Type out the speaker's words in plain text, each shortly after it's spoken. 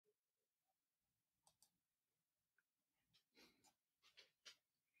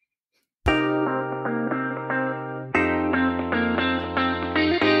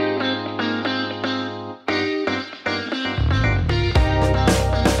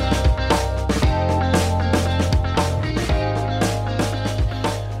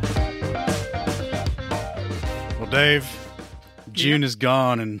Dave, June is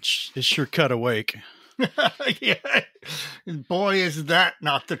gone and it's sure cut awake. Yeah, boy, is that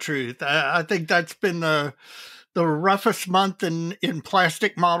not the truth. I think that's been the roughest month in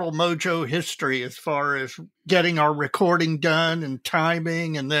Plastic Model Mojo history as far as getting our recording done and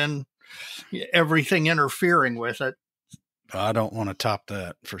timing and then everything interfering with it. I don't want to top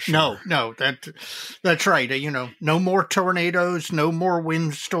that for sure. No, that's right. You know, no more tornadoes, no more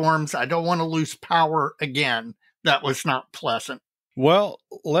windstorms. I don't want to lose power again. That was not pleasant. Well,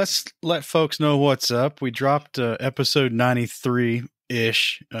 let's let folks know what's up. We dropped episode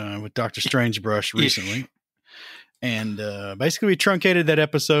 93-ish with Dr. Strangebrush recently. And basically we truncated that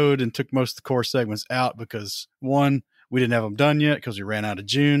episode and took most of the core segments out because, one, we didn't have them done yet because we ran out of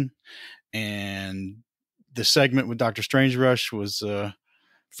June. And the segment with Dr. Strangebrush was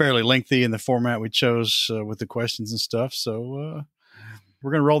fairly lengthy in the format we chose with the questions and stuff. So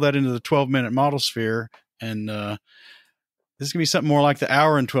we're going to roll that into the 12-minute Modelsphere. And this is going to be something more like the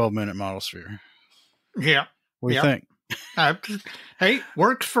hour and 12-minute Modelsphere. Yeah. What do you think? Hey,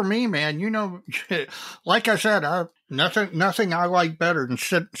 works for me, man. You know, like I said, nothing I like better than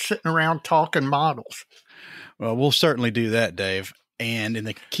sitting around talking models. Well, we'll certainly do that, Dave. And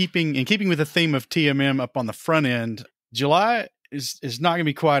in keeping with the theme of TMM up on the front end, July is not going to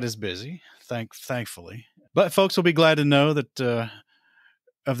be quite as busy, thankfully. But folks will be glad to know that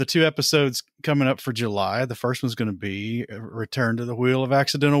of the two episodes coming up for July, the first one's going to be a return to the Wheel of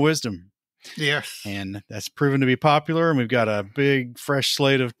Accidental Wisdom. Yes. And that's proven to be popular. And we've got a big, fresh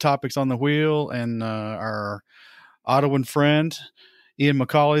slate of topics on the wheel. And our Ottawan friend, Ian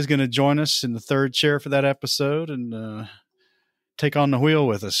McCauley, is going to join us in the third chair for that episode and take on the wheel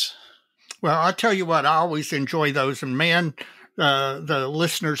with us. Well, I'll tell you what, I always enjoy those. And man, the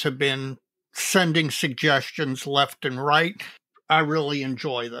listeners have been sending suggestions left and right. I really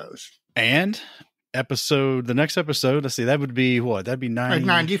enjoy those. And the next episode, let's see, that would be what? That'd be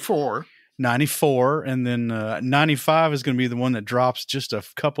 94. 94. And then 95 is going to be the one that drops just a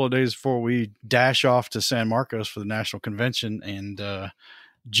couple of days before we dash off to San Marcos for the National Convention. And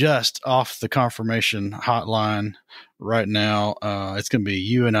just off the confirmation hotline right now, it's going to be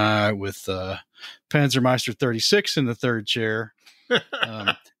you and I with Panzermeister 36 in the third chair.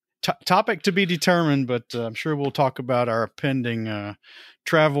 Topic to be determined, but I'm sure we'll talk about our pending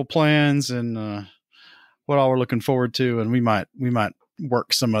travel plans and what all we're looking forward to, and we might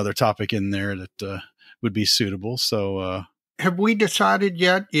work some other topic in there that would be suitable. So, have we decided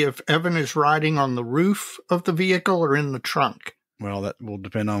yet if Evan is riding on the roof of the vehicle or in the trunk? Well, that will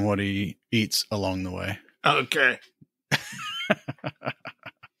depend on what he eats along the way. Okay.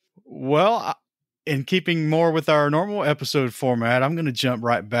 Well, in keeping more with our normal episode format, I'm going to jump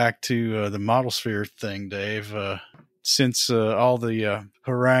right back to the Modelsphere thing, Dave. Since all the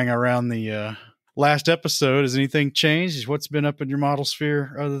harangue around the last episode, has anything changed? What's been up in your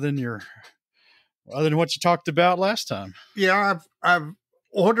Modelsphere other than what you talked about last time? Yeah, I've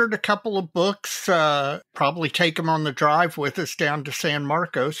ordered a couple of books, probably take them on the drive with us down to San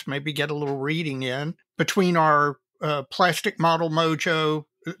Marcos, maybe get a little reading in. Between our Plastic Model Mojo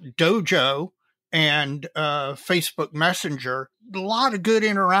dojo and Facebook Messenger, a lot of good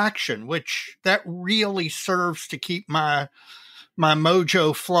interaction, which that really serves to keep my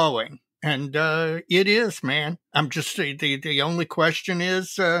mojo flowing. And it is, man. I'm just, the only question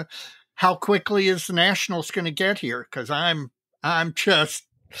is how quickly is the Nationals going to get here? Because I'm just,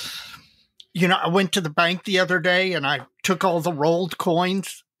 I went to the bank the other day and I took all the rolled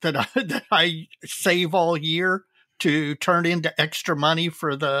coins that I save all year to turn into extra money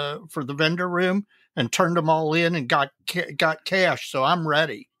for the vendor room and turned them all in and got cash. So I'm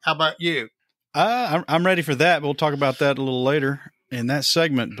ready. How about you? I'm ready for that. We'll talk about that a little later in that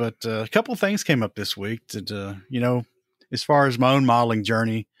segment. But a couple of things came up this week that, as far as my own modeling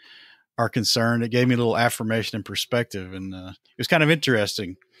journey are concerned, it gave me a little affirmation and perspective. And it was kind of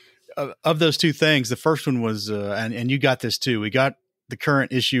interesting. Of those two things, the first one was, and you got this too, we got the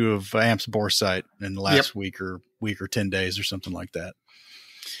current issue of AMP's Boresight in the last week or 10 days or something like that.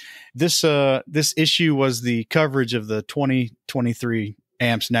 This issue was the coverage of the 2023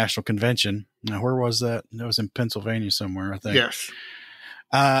 AMP's National Convention. Now, where was that? That was in Pennsylvania somewhere, I think. Yes.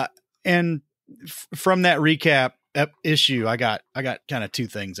 And from that recap issue, I got kind of two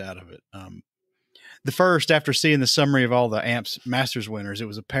things out of it. The first, after seeing the summary of all the AMP's Masters winners, it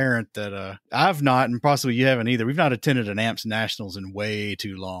was apparent that I've not, and possibly you haven't either, we've not attended an AMP's Nationals in way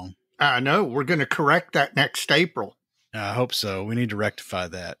too long. I know. We're going to correct that next April. I hope so. We need to rectify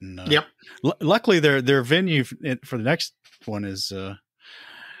that. And yep. Luckily, their venue for the next one is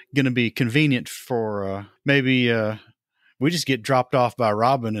going to be convenient for maybe we just get dropped off by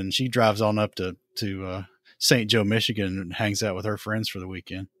Robin and she drives on up to St. Joe, Michigan, and hangs out with her friends for the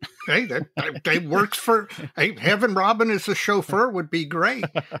weekend. Hey, that works for. Hey, having Robin as a chauffeur would be great,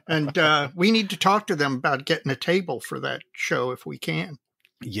 and we need to talk to them about getting a table for that show if we can.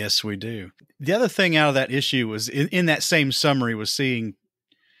 Yes, we do. The other thing out of that issue was in that same summary was seeing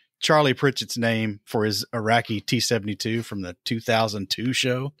Charlie Pritchett's name for his Iraqi T-72 from the 2002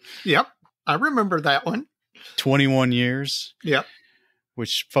 show. Yep, I remember that one. 21 years. Yep.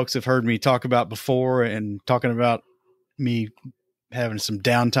 Which folks have heard me talk about before, and talking about me having some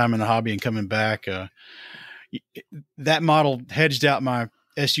downtime in the hobby and coming back. That model hedged out my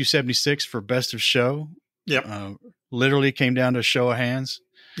SU-76 for best of show. Yep. Literally came down to a show of hands.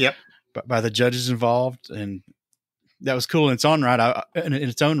 Yep. By the judges involved, and that was cool in its own right. In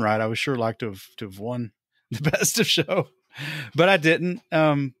its own right, I would sure like to have won the best of show, but I didn't.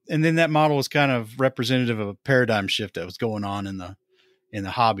 And then that model was kind of representative of a paradigm shift that was going on in the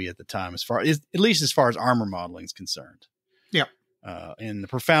hobby at the time, at least as far as armor modeling is concerned. Yeah. And the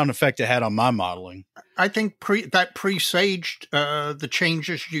profound effect it had on my modeling. I think that presaged the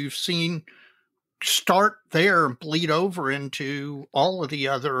changes you've seen start there and bleed over into all of the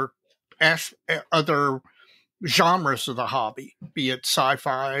other genres of the hobby, be it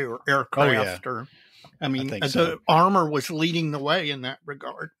sci-fi or aircraft. Or, I mean, the armor was leading the way in that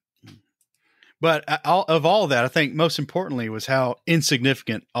regard. But of all that, I think most importantly was how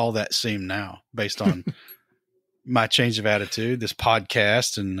insignificant all that seemed now, based on my change of attitude, this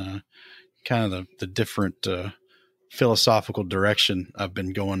podcast, and kind of the different philosophical direction I've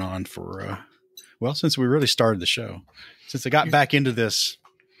been going on for, since we really started the show. Since I got back into this.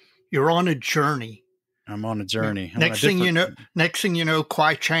 You're on a journey. I'm on a journey. Next thing you know,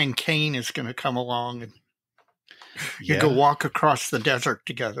 Kwai Chang Caine is going to come along and you go walk across the desert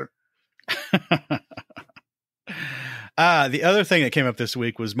together. The other thing that came up this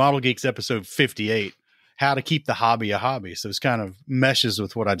week was Model Geeks episode 58, how to keep the hobby a hobby. So it's kind of meshes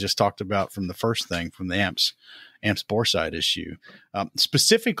with what I just talked about from the first thing, from the amps Boreside issue.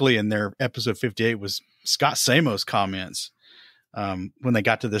 Specifically in their episode 58 was Scott Samo's comments when they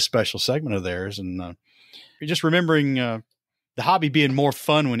got to this special segment of theirs. And just remembering the hobby being more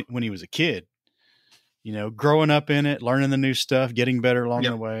fun when he was a kid, growing up in it, learning the new stuff, getting better along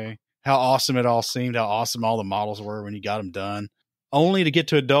the way. How awesome it all seemed, how awesome all the models were when you got them done, only to get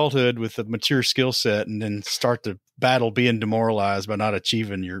to adulthood with a mature skill set and then start the battle being demoralized by not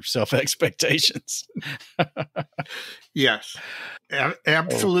achieving your self-expectations. Yes,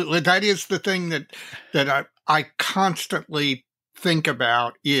 absolutely. That is the thing that I constantly think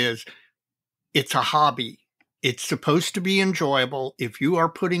about is it's a hobby. It's supposed to be enjoyable. If you are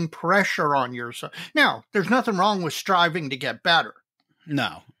putting pressure on yourself. Now, there's nothing wrong with striving to get better.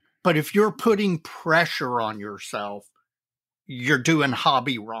 No. But if you're putting pressure on yourself, you're doing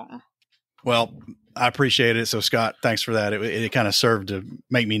hobby wrong. Well, I appreciate it. So, Scott, thanks for that. It kind of served to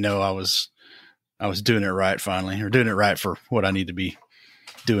make me know I was doing it right finally, or doing it right for what I need to be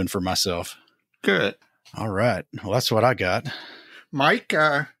doing for myself. Good. All right. Well, that's what I got. Mike,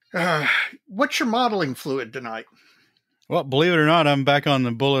 what's your modeling fluid tonight? Well, believe it or not, I'm back on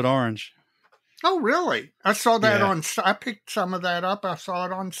the Bullet Orange. Oh, really? I saw that I picked some of that up. I saw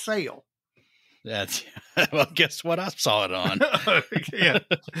it on sale. Well, guess what I saw it on? Yeah.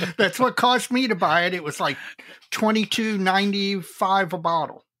 That's what caused me to buy it. It was like $22.95 a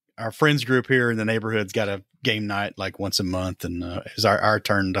bottle. Our friends group here in the neighborhood's got a game night like once a month, and it's our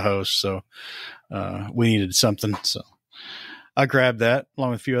turn to host. So we needed something. So I grabbed that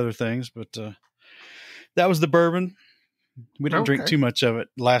along with a few other things, but that was the bourbon. We didn't drink too much of it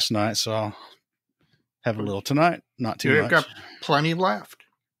last night, so I'll have a little tonight. Not too much. You've got plenty left.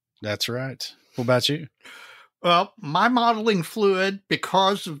 That's right. What about you? Well, my modeling fluid,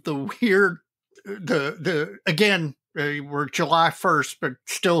 because of the weird, again, we're July 1st, but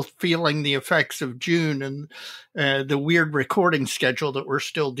still feeling the effects of June and the weird recording schedule that we're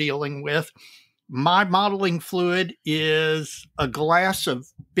still dealing with. My modeling fluid is a glass of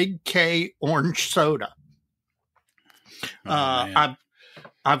Big K orange soda.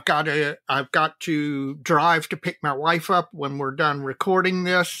 I've got to drive to pick my wife up when we're done recording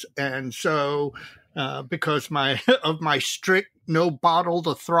this, and so because of my strict no bottle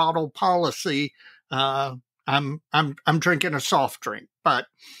to throttle policy, I'm drinking a soft drink. But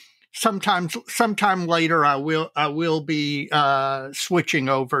sometime later, I will be switching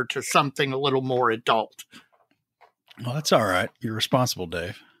over to something a little more adult. Well, that's all right. You're responsible,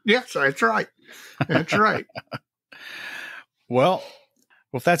 Dave. Yes, that's right. That's right. Well,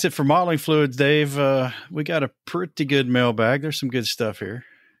 if that's it for modeling fluids, Dave, we got a pretty good mailbag. There's some good stuff here.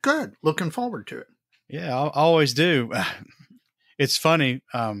 Good. Looking forward to it. Yeah, I always do. It's funny.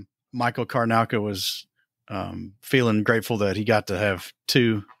 Michael Karnauka was feeling grateful that he got to have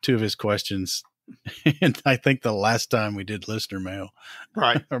two of his questions. And I think the last time we did listener mail,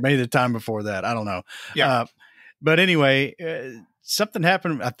 right, or maybe the time before that, I don't know. yeah. But anyway, something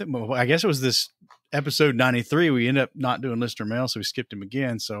happened. I guess it was this episode 93. We ended up not doing listener mail, so we skipped him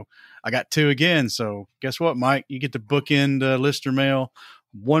again. So I got 2 again. So guess what, Mike? You get to bookend listener mail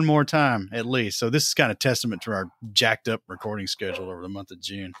one more time at least. So this is kind of testament to our jacked up recording schedule over the month of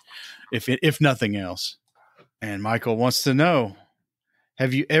June, if nothing else. And Michael wants to know,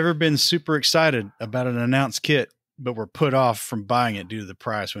 have you ever been super excited about an announced kit, but were put off from buying it due to the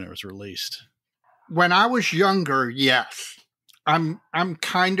price when it was released? When I was younger, yes. I'm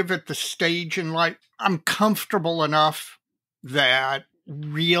kind of at the stage in life, I'm comfortable enough that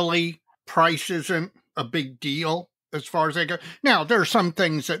really price isn't a big deal as far as I go. Now, there are some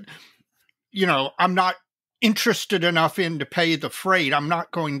things that, I'm not interested enough in to pay the freight. I'm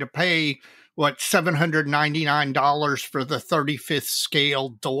not going to pay $799 for the 35th scale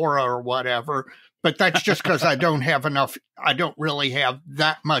Dora or whatever. But that's just because I don't really have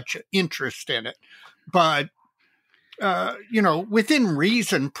that much interest in it. But, within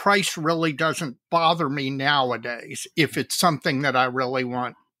reason, price really doesn't bother me nowadays if it's something that I really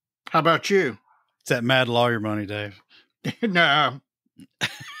want. How about you? It's that mad lawyer money, Dave. No.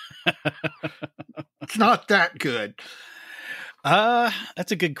 It's not that good.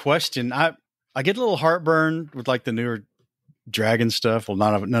 That's a good question. I get a little heartburn with like the newer Dragon stuff. Well,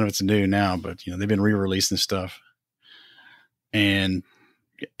 none of it's new now, but they've been re-releasing stuff, and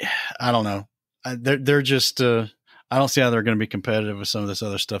I don't know. They're just. I don't see how they're going to be competitive with some of this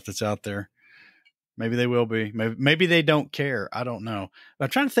other stuff that's out there. Maybe they will be. Maybe they don't care. I don't know. But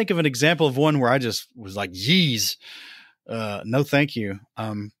I'm trying to think of an example of one where I just was like, "Geez, no, thank you."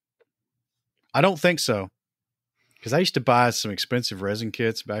 I don't think so. Because I used to buy some expensive resin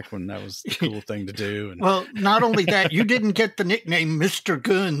kits back when that was the cool thing to do. And well, not only that, you didn't get the nickname Mr.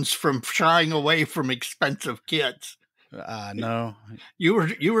 Goons from shying away from expensive kits. No. You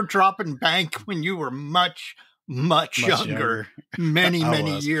were dropping bank when you were much younger.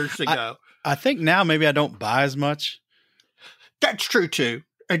 Many years ago. I think now maybe I don't buy as much. That's true, too.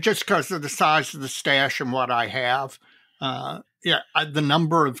 Just because of the size of the stash and what I have. The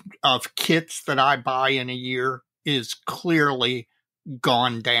number of kits that I buy in a year is clearly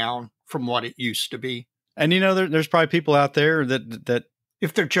gone down from what it used to be. And there's probably people out there that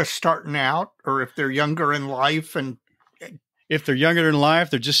if they're just starting out, or if they're younger in life, and if they're younger in life,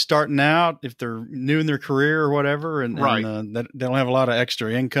 they're just starting out, if they're new in their career or whatever, and right. They don't have a lot of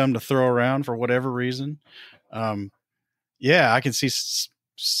extra income to throw around for whatever reason. I can see,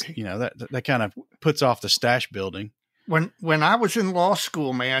 that kind of puts off the stash building. When I was in law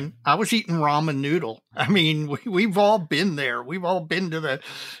school, man, I was eating ramen noodle. I mean, we've all been there. We've all been to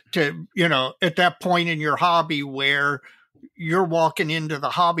at that point in your hobby where you're walking into the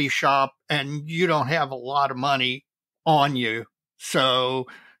hobby shop and you don't have a lot of money on you. So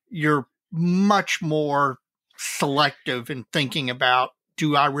you're much more selective in thinking about,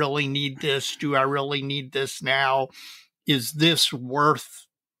 do I really need this? Do I really need this now? Is this worth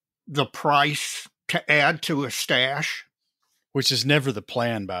the price to add to a stash? Which is never the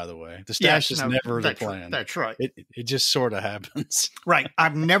plan, by the way. The stash is never the plan. That's right. It just sort of happens. Right.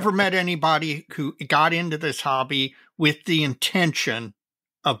 I've never met anybody who got into this hobby with the intention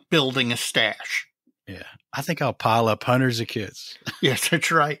of building a stash. Yeah. I think I'll pile up hundreds of kits. Yes,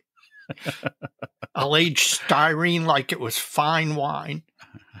 that's right. I'll age styrene like it was fine wine.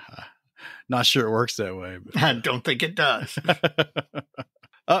 Not sure it works that way. But I don't think it does.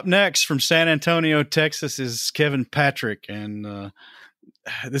 Up next from San Antonio, Texas is Kevin Patrick. And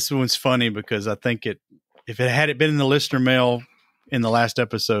this one's funny because I think if it had been in the listener mail in the last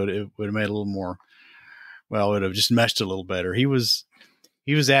episode, it would have made a little more, it would have just meshed a little better. He was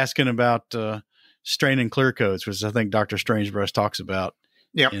asking about strain and clear coats, which I think Dr. Strangebrush talks about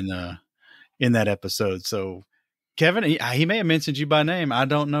in that episode. So Kevin, he may have mentioned you by name. I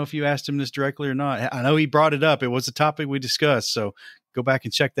don't know if you asked him this directly or not. I know he brought it up. It was a topic we discussed. So go back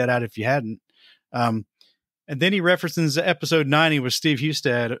and check that out if you hadn't. And then he references episode 90 with Steve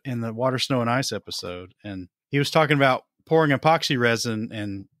Hustad in the Water, Snow, and Ice episode. And he was talking about pouring epoxy resin,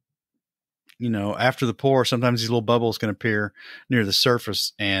 and, after the pour, sometimes these little bubbles can appear near the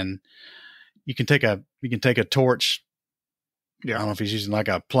surface, and you can take a torch. Yeah. I don't know if he's using like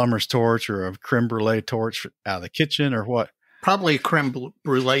a plumber's torch or a creme brulee torch out of the kitchen or what. Probably a creme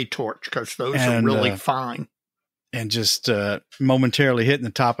brulee torch, because those are really fine. And just momentarily hitting the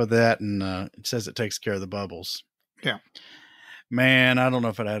top of that, and it says it takes care of the bubbles. Yeah. Man, I don't know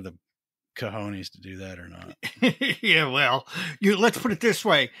if I'd have the cojones to do that or not. Yeah, well, let's put it this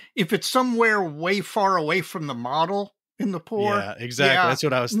way. If it's somewhere way far away from the model in the pour, Yeah, exactly. That's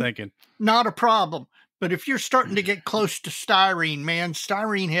what I was thinking. Not a problem. But if you're starting to get close to styrene, man,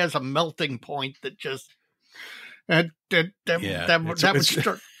 styrene has a melting point that just that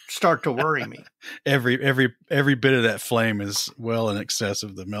would start to worry me. Every bit of that flame is well in excess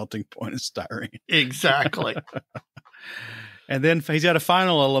of the melting point of styrene. Exactly. And then he's got a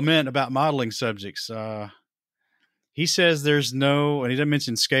final lament about modeling subjects. He says there's no, and he doesn't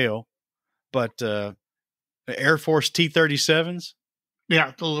mention scale, but the Air Force T-37s.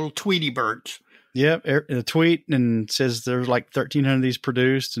 Yeah, the little Tweety birds. Yep, a tweet and says there's like 1,300 of these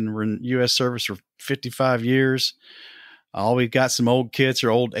produced, and we're in U.S. service for 55 years. All we've got some old kits or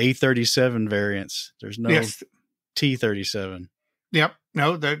old A-37 variants. There's no T-37. Yep.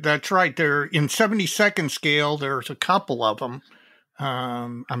 No, that's right. They're in 72nd scale. There's a couple of them.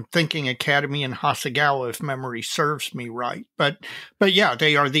 I'm thinking Academy and Hasegawa, if memory serves me right. But yeah,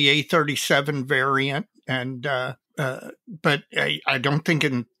 they are the A-37 variant. And but I don't think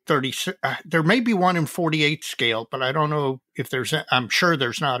in 30. There may be one in 48 scale, but I don't know if there's. I'm sure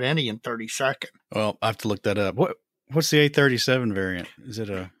there's not any in 32nd. Well, I have to look that up. What's the A-37 variant? Is it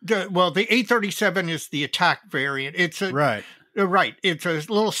the A-37 is the attack variant. It's a right. Right. It's a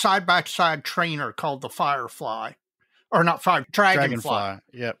little side-by-side trainer called the Firefly. Or not Dragonfly.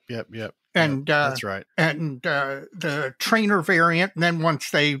 Yep. And that's right. And the trainer variant, and then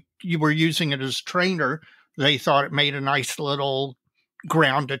once you were using it as trainer, they thought it made a nice little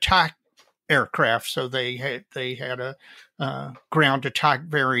ground attack aircraft. So they had a ground attack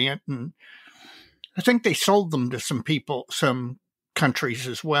variant, and I think they sold them to some countries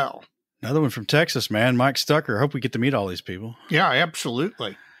as well. Another one from Texas, man. Mike Stucker. I hope we get to meet all these people. Yeah,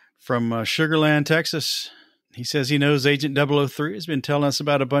 absolutely. From Sugar Land, Texas. He says he knows Agent 003 has been telling us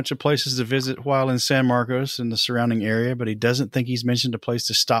about a bunch of places to visit while in San Marcos and the surrounding area, but he doesn't think he's mentioned a place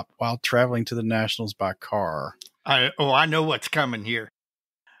to stop while traveling to the Nationals by car. I know what's coming here.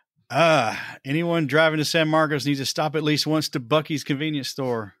 Anyone driving to San Marcos needs to stop at least once to Buc-ee's convenience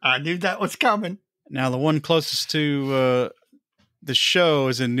store. I knew that was coming. Now, the one closest to the show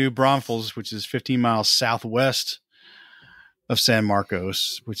is in New Braunfels, which is 15 miles southwest of San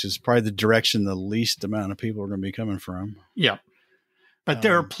Marcos, which is probably the direction the least amount of people are going to be coming from. Yeah. But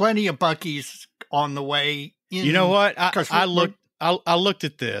there are plenty of Buc-ee's on the way in. You know what? I looked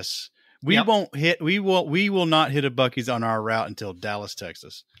at this. We will not hit a Buc-ee's on our route until Dallas,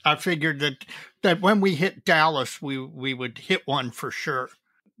 Texas. I figured that when we hit Dallas, we would hit one for sure.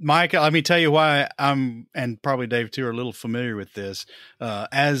 Mike, let me tell you why I'm, and probably Dave too, are a little familiar with this.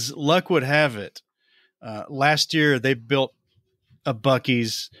 As luck would have it, last year they built a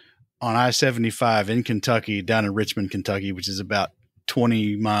Buc-ee's on I-75 in Kentucky, down in Richmond, Kentucky, which is about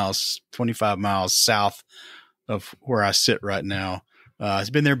 25 miles south of where I sit right now.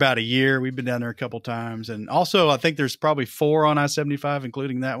 It's been there about a year. We've been down there a couple times. And also, I think there's probably 4 on I-75,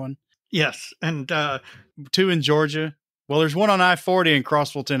 including that one. Yes. And 2 in Georgia. Well, there's one on I-40 in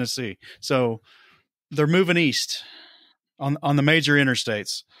Crossville, Tennessee. So they're moving east on the major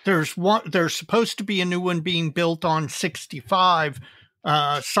interstates. There's supposed to be a new one being built on 65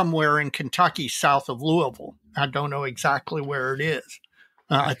 somewhere in Kentucky, south of Louisville. I don't know exactly where it is.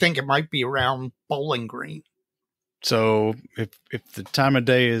 I think it might be around Bowling Green. So if the time of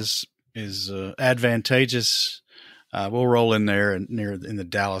day is advantageous, we'll roll in there and in the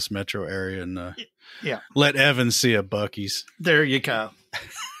Dallas metro area and let Evan see a Buc-ee's. There you go.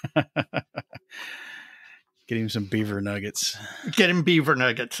 Get him some beaver nuggets. Get him beaver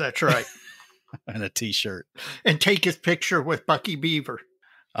nuggets. That's right. And a T-shirt. And take his picture with Bucky Beaver.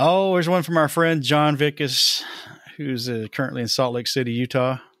 Oh, there's one from our friend John Vickus, who's currently in Salt Lake City,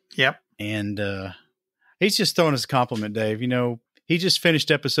 Utah. Yep. And he's just throwing us a compliment, Dave. You know, he just finished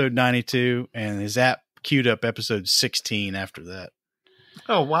episode 92, and his app queued up episode 16 after that.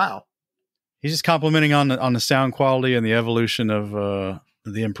 Oh, wow. He's just complimenting on the sound quality and the evolution of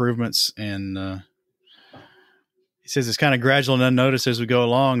the improvements, and he says it's kind of gradual and unnoticed as we go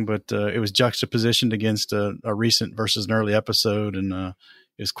along, but it was juxtapositioned against a recent versus an early episode, and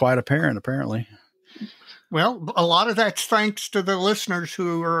it's quite apparent, apparently. Well, a lot of that's thanks to the listeners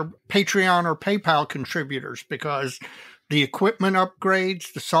who are Patreon or PayPal contributors, because the equipment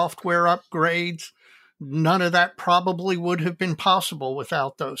upgrades, the software upgrades, none of that probably would have been possible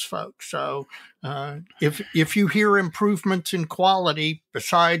without those folks. So if you hear improvements in quality,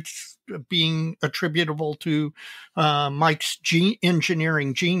 besides being attributable to Mike's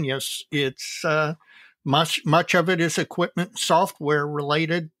engineering genius, it's much of it is equipment software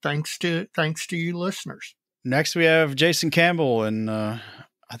related, thanks to you listeners. Next, we have Jason Campbell, and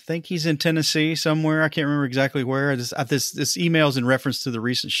I think he's in Tennessee somewhere. I can't remember exactly where. This email's in reference to the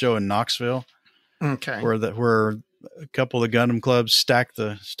recent show in Knoxville. Okay. Where a couple of the Gundam clubs stacked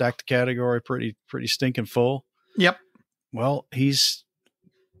the category pretty stinking full. Yep. Well,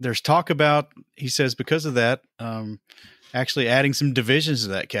 there's talk about, he says, because of that, actually adding some divisions to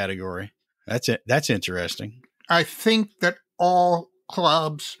that category. That's interesting. I think that all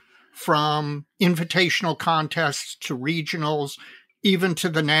clubs, from invitational contests to regionals, even to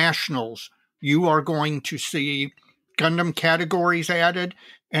the nationals, you are going to see Gundam categories added,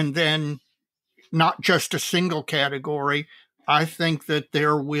 and then not just a single category. I think that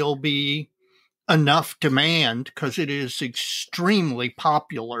there will be enough demand because it is extremely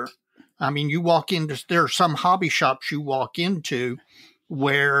popular. I mean, there are some hobby shops you walk into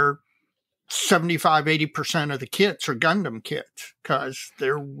where 75-80% of the kits are Gundam kits because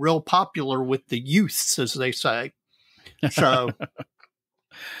they're real popular with the youths, as they say. So,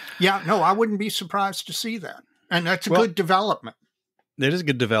 yeah, no, I wouldn't be surprised to see that. And that's a good development. It is a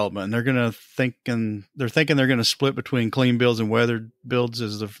good development. And they're thinking they're going to split between clean builds and weathered builds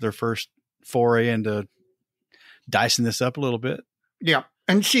as their first foray into dicing this up a little bit. Yeah.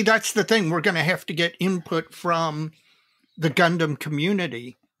 And see, that's the thing. We're going to have to get input from the Gundam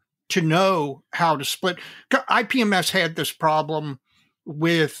community to know how to split. IPMS had this problem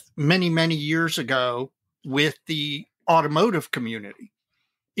with many years ago with the automotive community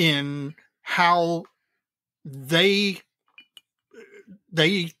in how they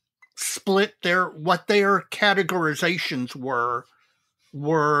split what their categorizations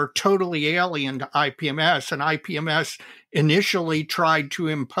were totally alien to IPMS, and IPMS initially tried to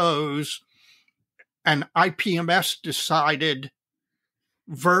impose an IPMS decided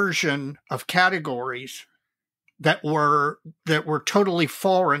version of categories that were totally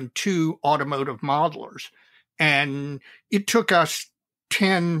foreign to automotive modelers. And it took us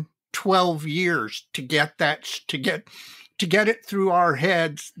 10, 12 years to get it through our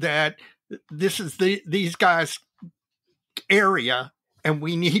heads that this is these guys' area, and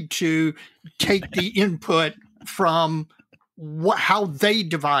we need to take the input from how they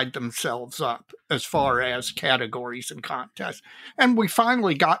divide themselves up as far as categories and contests. And we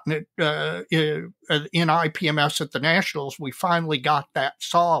finally gotten it in IPMS at the Nationals. We finally got that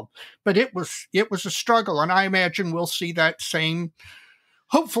solved, but it was a struggle. And I imagine we'll see that same.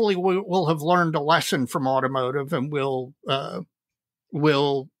 Hopefully we'll have learned a lesson from automotive, and we'll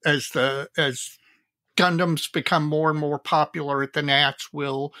as Gundams become more and more popular at the Nats,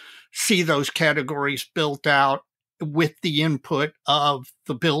 we'll see those categories built out with the input of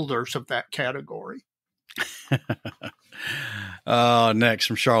the builders of that category. Next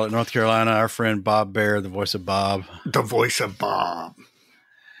from Charlotte, North Carolina, our friend Bob Bear, the voice of Bob. The voice of Bob.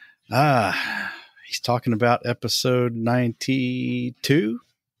 He's talking about episode 92.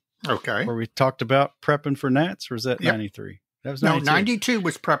 Okay. Where we talked about prepping for Nats, or was that 93? That was 92. No, 92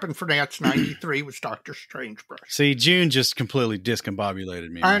 was prepping for Nats. 93 was Dr. Strangebrush. See, June just completely discombobulated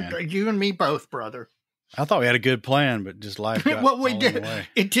me, man. You and me both, brother. I thought we had a good plan, but just life got well, we all did. in the way.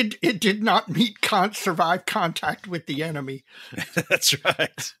 It did not survive contact with the enemy. That's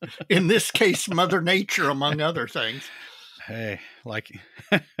right. In this case, Mother Nature, among other things. Hey, like,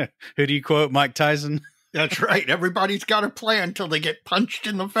 who do you quote? Mike Tyson? That's right. Everybody's got a plan till they get punched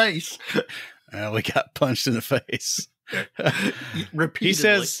in the face. We got punched in the face.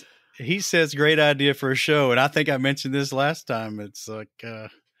 Repeatedly. He says, great idea for a show. And I think I mentioned this last time. It's like,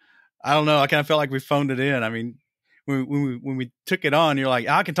 I don't know. I kind of felt like we phoned it in. I mean, when we took it on, you're like,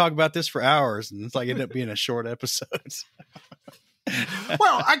 I can talk about this for hours. And it's like, it ended up being a short episode.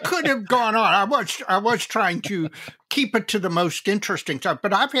 Well, I could have gone on. I was trying to keep it to the most interesting stuff,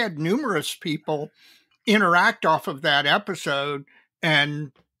 but I've had numerous people interact off of that episode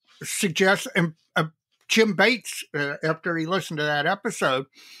and suggest, and Jim Bates, after he listened to that episode,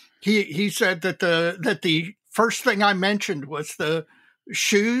 he said that the first thing I mentioned was the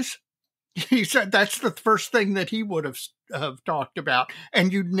shoes. He said that's the first thing that he would have talked about.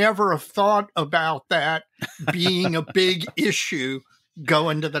 And you'd never have thought about that being a big issue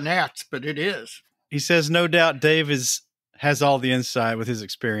going to the Nats, but it is. He says, no doubt Dave has all the insight with his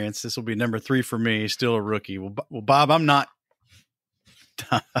experience. This will be number 3 for me. Still a rookie. Well, Bob, I'm not.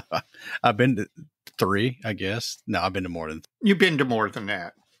 I've been to 3, I guess. No, I've been to more than. You've been to more than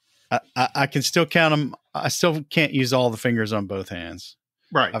that. I can still count them. I still can't use all the fingers on both hands.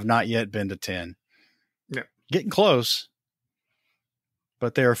 Right. I've not yet been to 10. Yeah. Getting close,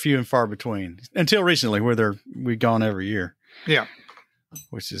 but they are few and far between until recently, where we've gone every year. Yeah.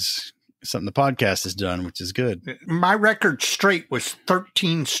 Which is something the podcast has done, which is good. My record straight was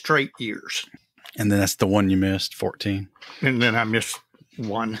 13 straight years. And then that's the one you missed, 14. And then I missed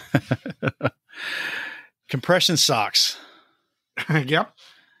One. Compression socks. Yep.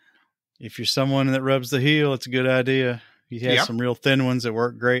 If you're someone that rubs the heel, it's a good idea. He has some real thin ones that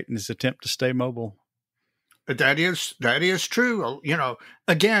work great in his attempt to stay mobile. That is true. You know,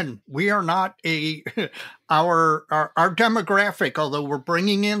 again, we are not our demographic, although we're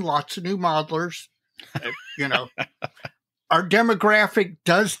bringing in lots of new modelers, you know, our demographic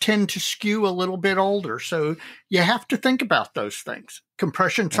does tend to skew a little bit older. So you have to think about those things.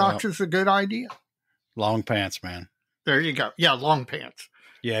 Compression socks is a good idea. Long pants, man. There you go. Yeah, long pants.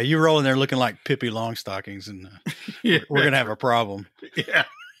 Yeah, you roll in there looking like Pippi Longstockings, and we're going to have a problem. Yeah,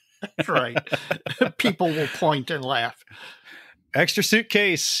 that's right. People will point and laugh. Extra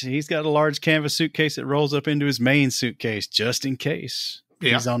suitcase. He's got a large canvas suitcase that rolls up into his main suitcase, just in case.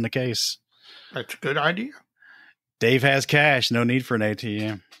 Yeah. He's on the case. That's a good idea. Dave has cash. No need for an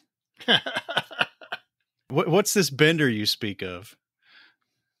ATM. What's this bender you speak of?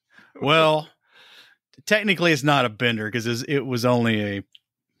 Well, technically it's not a bender because it was only a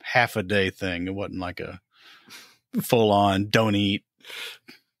half a day thing. It wasn't like a full on don't eat,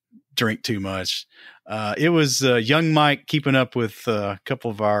 drink too much. It was young Mike keeping up with a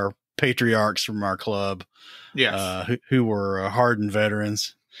couple of our patriarchs from our club. Yes. Who were hardened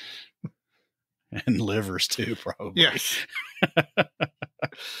veterans and livers too, probably. Yes.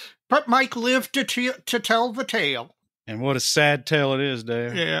 But Mike lived to tell the tale. And what a sad tale it is,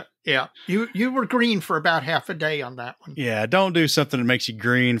 Dave. Yeah, yeah. You were green for about half a day on that one. Yeah, don't do something that makes you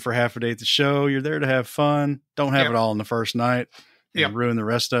green for half a day at the show. You're there to have fun. Don't have it all on the first night and ruin the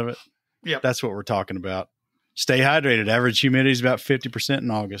rest of it. Yeah, that's what we're talking about. Stay hydrated. Average humidity is about 50%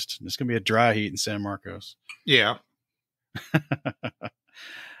 in August. It's going to be a dry heat in San Marcos. Yeah.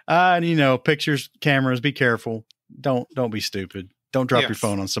 And you know, pictures, cameras, be careful. Don't be stupid. Don't drop your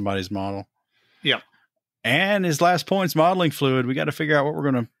phone on somebody's model. Yeah. And his last point's modeling fluid. We got to figure out what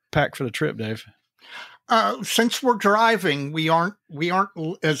we're going to pack for the trip, Dave. Since we're driving, we aren't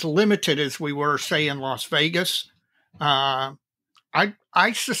as limited as we were, say, in Las Vegas. I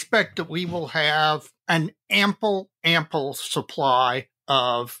suspect that we will have an ample supply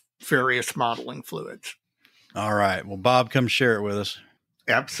of various modeling fluids. All right. Well, Bob, come share it with us.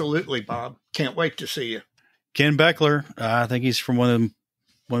 Absolutely, Bob. Can't wait to see you. Ken Beckler. I think he's from one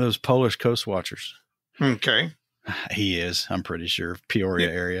of those Polish coast watchers. Okay. He is. I'm pretty sure. Peoria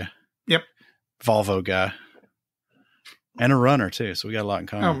area. Yep. Volvo guy. And a runner too. So we got a lot in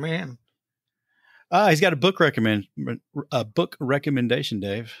common. Oh man. He's got a book recommendation,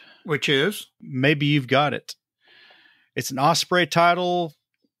 Dave. Which is? Maybe You've Got It. It's an Osprey title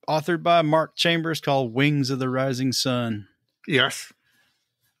authored by Mark Chambers called Wings of the Rising Sun. Yes.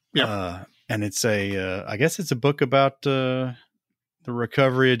 Yeah. And it's I guess it's a book about the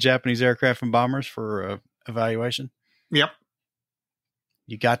recovery of Japanese aircraft and bombers for evaluation. Yep.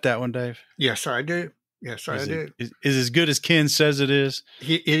 You got that one, Dave? Yes, I do. Yes, I do. Is as good as Ken says it is?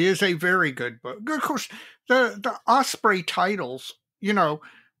 It is a very good book. Of course, the Osprey titles, you know,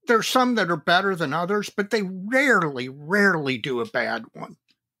 there's some that are better than others, but they rarely do a bad one.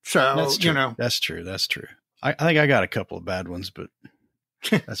 So, that's true. You know. That's true. I think I got a couple of bad ones, but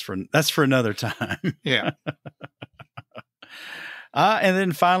that's for another time. Yeah. And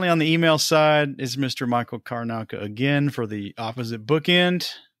then finally on the email side is Mr. Michael Karnauka again for the opposite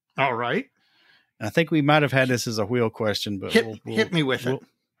bookend. All right. And I think we might have had this as a wheel question, but hit me with it.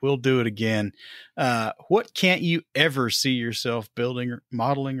 We'll do it again. What can't you ever see yourself building, or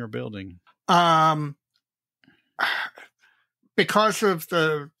modeling, or building? Because of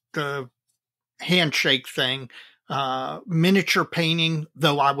the handshake thing, miniature painting,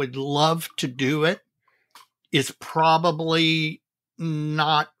 though I would love to do it, is probably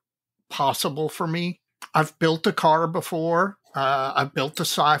not possible for me. I've built a car before. I've built a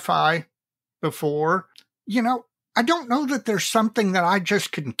sci-fi before. You know, I don't know that there's something that I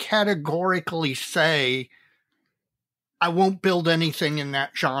just can categorically say I won't build anything in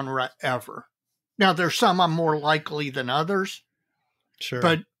that genre ever. Now, there's some I'm more likely than others. Sure.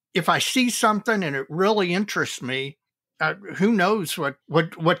 But if I see something and it really interests me, who knows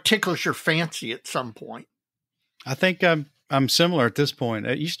what tickles your fancy at some point. I think I'm similar at this point.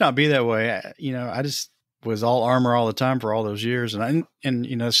 It used to not be that way. I just was all armor all the time for all those years, and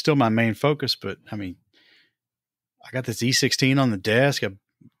you know, it's still my main focus. But I mean, I got this E16 on the desk.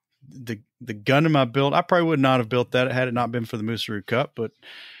 The Gundam I built, I probably would not have built that had it not been for the Musaru Cup. But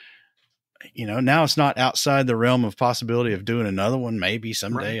you know, now it's not outside the realm of possibility of doing another one. Maybe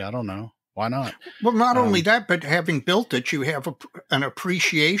someday. Right. I don't know. Why not? Well, not only that, but having built it, you have an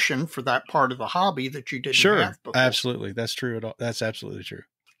appreciation for that part of the hobby that you didn't have before. Absolutely. That's true. That's absolutely true.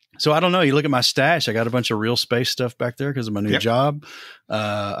 So I don't know. You look at my stash. I got a bunch of real space stuff back there because of my new job.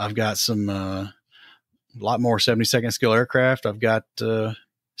 I've got some a lot more 72nd scale aircraft. I've got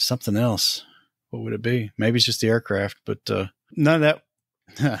something else. What would it be? Maybe it's just the aircraft, but none of that.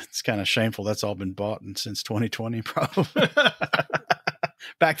 It's kind of shameful. That's all been bought since 2020, probably.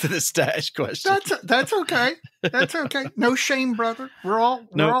 Back to the stash question. That's okay. That's okay. No shame, brother. We're all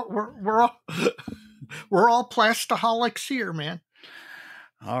plastaholics here, man.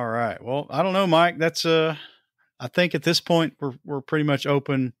 All right. Well, I don't know, Mike. That's I think at this point we're pretty much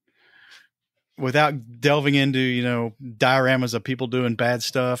open without delving into, dioramas of people doing bad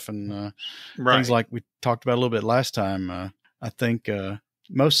stuff and things like we talked about a little bit last time. I think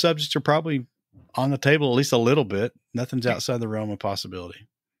most subjects are probably on the table at least a little bit. Nothing's outside the realm of possibility.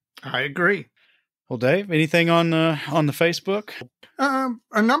 I agree. Well, Dave, anything on the Facebook?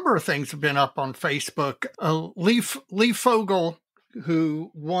 A number of things have been up on Facebook. Lee Fogel,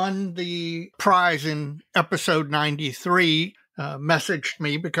 who won the prize in episode 93, messaged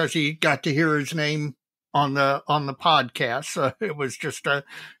me because he got to hear his name on the podcast. So it was just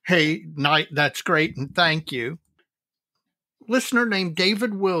hey, Knight, that's great, and thank you. Listener named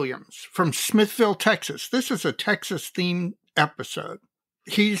David Williams from Smithville, Texas. This is a Texas-themed episode.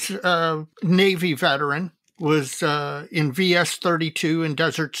 He's a Navy veteran, was in VS-32 in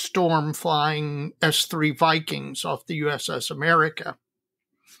Desert Storm flying S-3 Vikings off the USS America.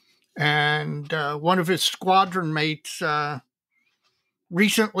 And one of his squadron mates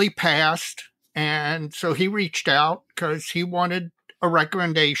recently passed, and so he reached out because he wanted a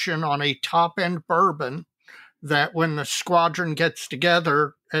recommendation on a top-end bourbon that when the squadron gets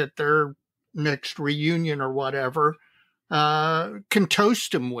together at their next reunion or whatever, can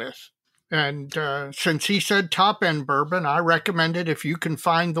toast him with. And since he said top-end bourbon, I recommended if you can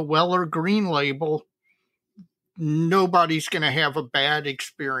find the Weller Green Label, nobody's going to have a bad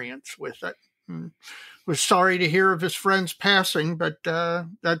experience with it. Was sorry to hear of his friend's passing, but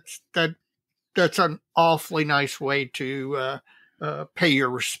that's an awfully nice way to pay your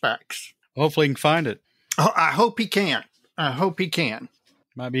respects. Hopefully he can find it. Oh, I hope he can.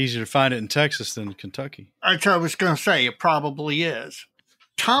 Might be easier to find it in Texas than Kentucky. That's what I was going to say. It probably is.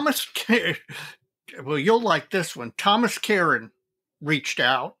 Thomas, well, you'll like this one. Thomas Karen reached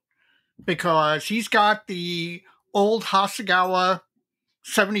out because he's got the old Hasegawa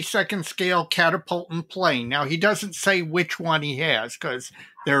 72nd scale catapult and plane. Now, he doesn't say which one he has because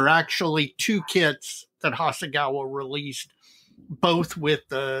there are actually two kits that Hasegawa released, both with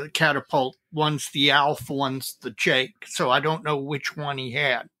the catapult. One's the Alf, one's the Jake. So I don't know which one he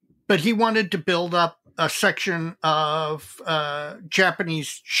had. But he wanted to build up a section of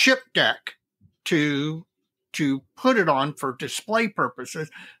Japanese ship deck to put it on for display purposes.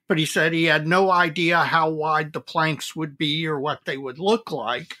 But he said he had no idea how wide the planks would be or what they would look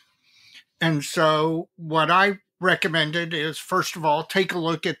like. And so what I recommended is, first of all, take a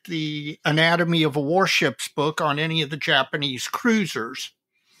look at the Anatomy of a Warships book on any of the Japanese cruisers,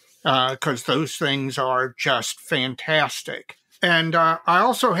 because those things are just fantastic. And I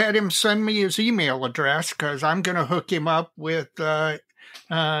also had him send me his email address because I'm going to hook him up with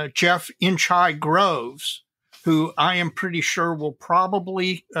Jeff Inchai Groves, who I am pretty sure will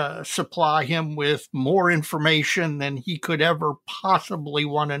probably supply him with more information than he could ever possibly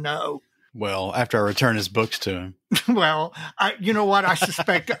want to know. Well, after I return his books to him. Well, you know what? I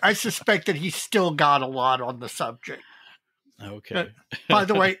suspect that he's still got a lot on the subject. Okay. By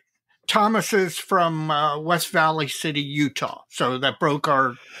the way, Thomas is from West Valley City, Utah. So that broke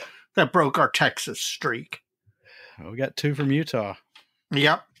our Texas streak. We got two from Utah.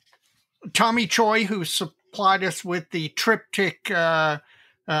 Yep. Tommy Choi, who supplied us with the triptych, I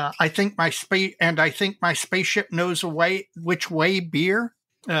think my spaceship knows which way beer.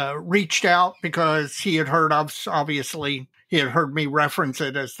 Reached out because he had heard me reference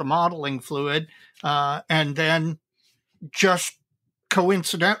it as the modeling fluid. And then just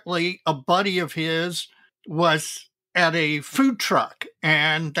coincidentally, a buddy of his was at a food truck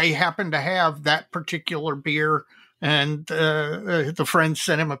and they happened to have that particular beer, and the friend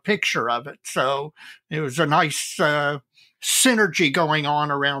sent him a picture of it. So it was a nice synergy going on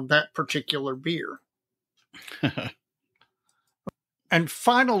around that particular beer. And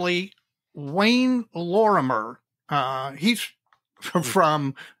finally, Wayne Lorimer. He's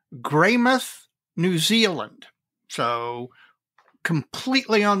from Greymouth, New Zealand. So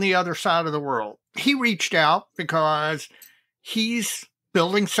completely on the other side of the world. He reached out because he's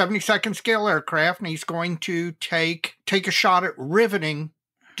building 72nd scale aircraft and he's going to take a shot at riveting,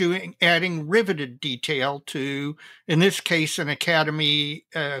 adding riveted detail to, in this case, an Academy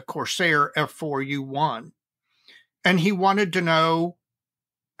Corsair F4U1. And he wanted to know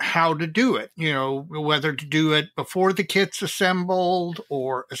how to do it, whether to do it before the kit's assembled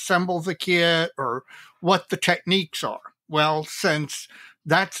or assemble the kit or what the techniques are. Well, since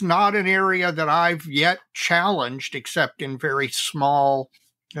that's not an area that I've yet challenged except in very small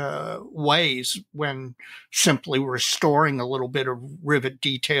ways when simply restoring a little bit of rivet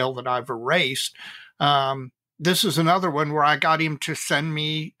detail that I've erased. This is another one where I got him to send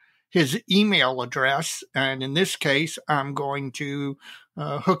me his email address. And in this case, I'm going to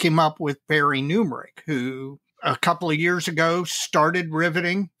hook him up with Barry Numerick, who a couple of years ago started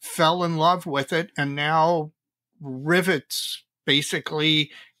riveting, fell in love with it, and now rivets basically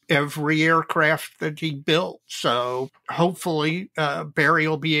every aircraft that he built. So hopefully Barry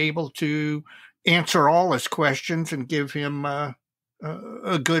will be able to answer all his questions and give him a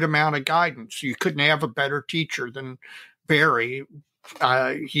good amount of guidance. You couldn't have a better teacher than Barry.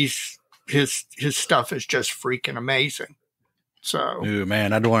 His stuff is just freaking amazing. So, ooh,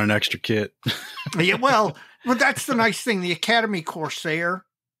 man, I'd want an extra kit. Yeah, well, that's the nice thing. The Academy Corsair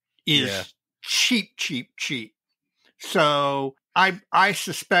is cheap. So I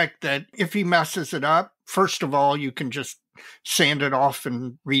suspect that if he messes it up, first of all, you can just sand it off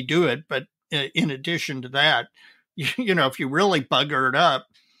and redo it. But in addition to that, if you really bugger it up,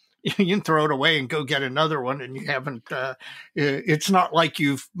 you can throw it away and go get another one. And you haven't, it's not like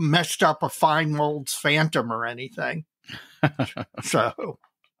you've messed up a Fine Molds Phantom or anything. So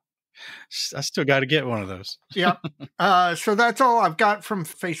I still got to get one of those. Yeah. So that's all I've got from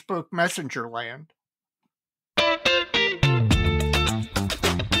Facebook Messenger land.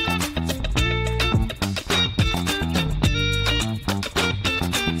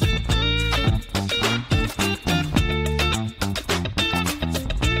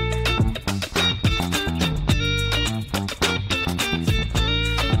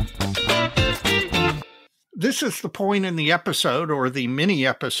 This is the point in the episode or the mini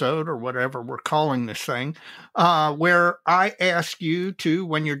episode or whatever we're calling this thing, where I ask you to,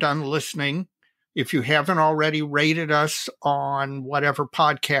 when you're done listening, if you haven't already rated us on whatever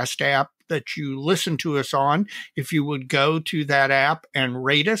podcast app that you listen to us on, if you would go to that app and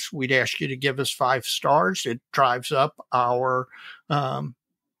rate us, we'd ask you to give us 5 stars. It drives up our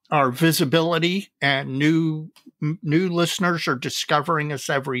visibility, and new listeners are discovering us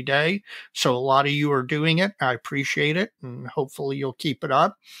every day. So a lot of you are doing it. I appreciate it, and hopefully you'll keep it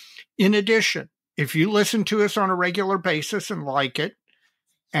up. In addition, if you listen to us on a regular basis and like it,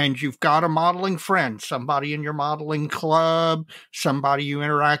 and you've got a modeling friend, somebody in your modeling club, somebody you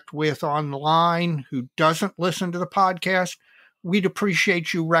interact with online who doesn't listen to the podcast, we'd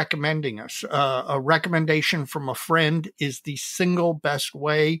appreciate you recommending us. A recommendation from a friend is the single best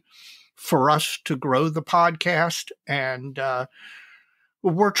way for us to grow the podcast. And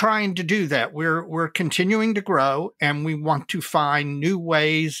we're trying to do that. We're continuing to grow, and we want to find new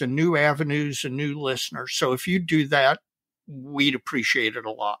ways and new avenues and new listeners. So if you do that, we'd appreciate it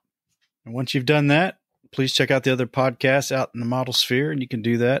a lot. And once you've done that, please check out the other podcasts out in the Modelsphere, and you can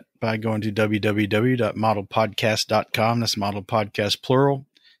do that by going to www.modelpodcast.com. That's Model Podcast plural.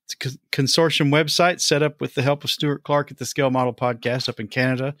 It's a consortium website set up with the help of Stuart Clark at the Scale Model Podcast up in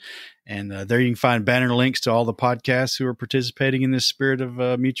Canada. And there you can find banner links to all the podcasts who are participating in this spirit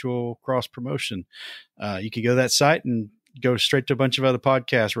of mutual cross-promotion. You can go to that site and go straight to a bunch of other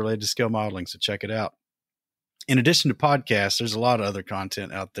podcasts related to scale modeling, so check it out. In addition to podcasts, there's a lot of other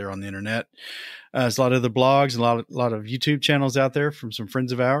content out there on the internet. There's a lot of other blogs, a lot of YouTube channels out there from some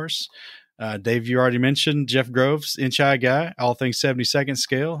friends of ours. Dave, you already mentioned Jeff Groves, Inch High Guy, all things 72nd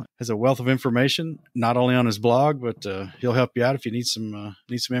scale, has a wealth of information, not only on his blog, but he'll help you out if you need some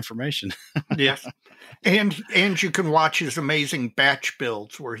information. Yes. And you can watch his amazing batch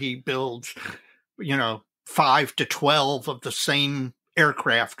builds where he builds, 5 to 12 of the same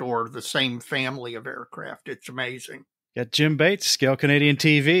aircraft or the same family of aircraft. It's amazing. Got Jim Bates, Scale Canadian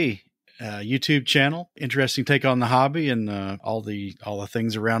TV, YouTube channel. Interesting take on the hobby and all the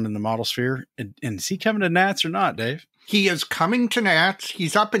things around in the model sphere. And is he coming to Nats or not, Dave? He is coming to Nats.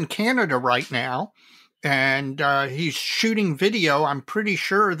 He's up in Canada right now, and he's shooting video. I'm pretty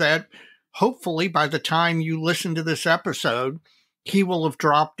sure that hopefully by the time you listen to this episode, he will have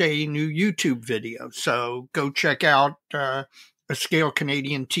dropped a new YouTube video. So go check out a Scale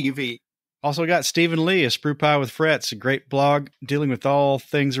Canadian TV. Also got Stephen Lee, A Sprue Pie with Frets, a great blog dealing with all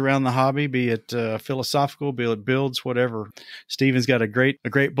things around the hobby, be it philosophical, be it builds, whatever. Stephen's got a great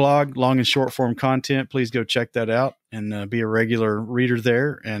blog, long and short form content. Please go check that out and be a regular reader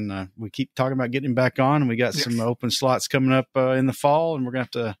there. And we keep talking about getting him back on. And we got some open slots coming up in the fall, and we're going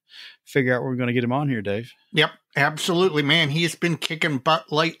to have to figure out where we're going to get him on here, Dave. Yep, absolutely, man. He has been kicking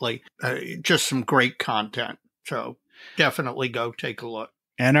butt lately. Just some great content. So definitely go take a look.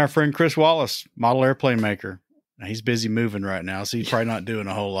 And our friend Chris Wallace, model airplane maker. Now, he's busy moving right now, so he's probably not doing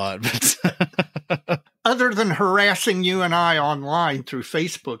a whole lot. But other than harassing you and I online through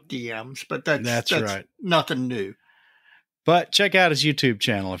Facebook DMs, but that's right. Nothing new. But check out his YouTube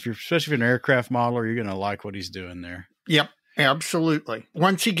channel. Especially if you're an aircraft modeler, you're going to like what he's doing there. Yep, absolutely.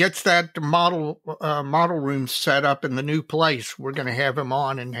 Once he gets that model room set up in the new place, we're going to have him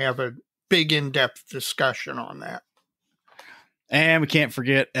on and have a big in-depth discussion on that. And we can't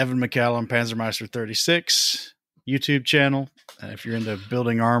forget Evan McCallum, Panzermeister 36 YouTube channel. If you're into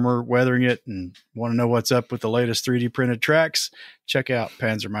building armor, weathering it, and want to know what's up with the latest 3D printed tracks, check out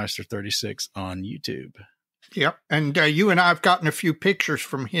Panzermeister 36 on YouTube. Yep. And you and I have gotten a few pictures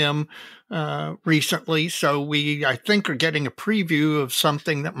from him recently. So we, I think, are getting a preview of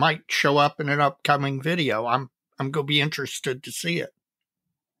something that might show up in an upcoming video. I'm going to be interested to see it.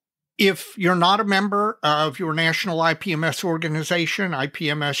 If you're not a member of your national IPMS organization,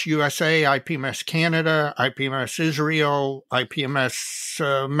 IPMS USA, IPMS Canada, IPMS Israel,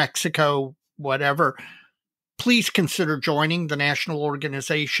 IPMS Mexico, whatever, please consider joining. The national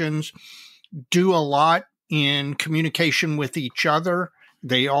organizations do a lot in communication with each other.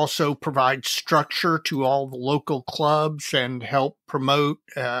 They also provide structure to all the local clubs and help promote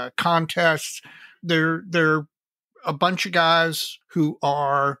contests. They're a bunch of guys who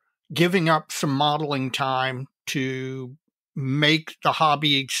are giving up some modeling time to make the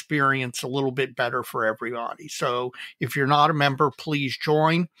hobby experience a little bit better for everybody. So if you're not a member, please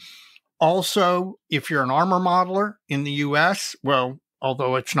join. Also, if you're an armor modeler in the U.S., well,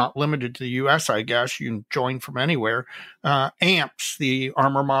 although it's not limited to the U.S., I guess you can join from anywhere. AMPS, the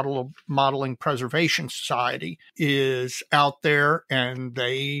Armor Modeling Preservation Society, is out there, and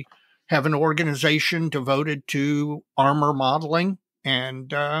they have an organization devoted to armor modeling. And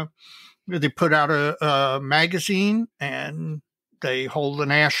they put out a magazine, and they hold a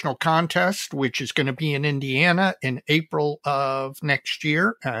national contest, which is going to be in Indiana in April of next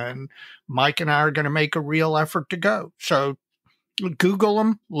year. And Mike and I are going to make a real effort to go. So Google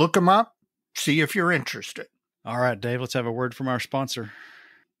them, look them up, see if you're interested. All right, Dave, let's have a word from our sponsor.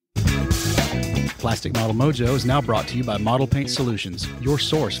 Plastic Model Mojo is now brought to you by Model Paint Solutions, your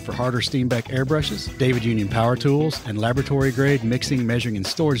source for Harder Steenbeck airbrushes, David Union power tools, and laboratory-grade mixing, measuring, and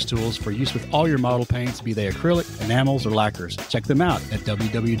storage tools for use with all your model paints, be they acrylic, enamels, or lacquers. Check them out at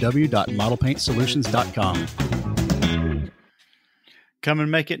www.modelpaintsolutions.com. Come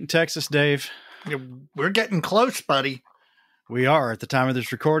and make it in Texas, Dave. We're getting close, buddy. We are. At the time of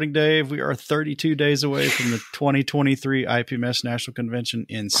this recording, Dave, we are 32 days away from the 2023 IPMS National Convention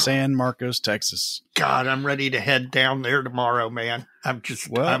in San Marcos, Texas. God, I'm ready to head down there tomorrow, man. I'm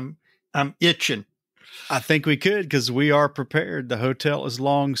itching. I think we could, because we are prepared. The hotel is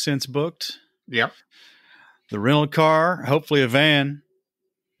long since booked. Yep. The rental car, hopefully a van,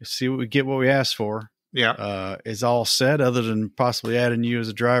 see what we get, what we asked for. Yeah. Is all set, other than possibly adding you as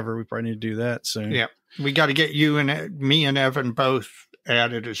a driver. We probably need to do that soon. Yeah. We got to get you and me and Evan both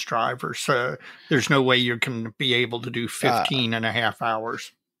added as drivers. So there's no way you can be able to do 15 and a half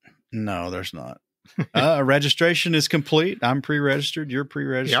hours. No, there's not. Registration is complete. I'm pre-registered. You're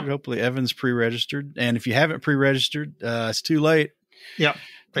pre-registered. Yep. Hopefully Evan's pre-registered. And if you haven't pre-registered, it's too late. Yep.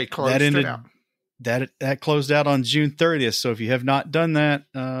 They closed it out. That closed out on June 30th. So if you have not done that,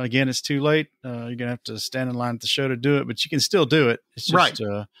 again, it's too late. You're going to have to stand in line at the show to do it, but you can still do it. It's just,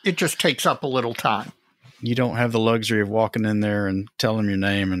 right. It just takes up a little time. You don't have the luxury of walking in there and telling them your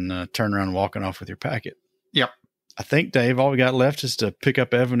name and turn around and walking off with your packet. Yep. I think, Dave, all we got left is to pick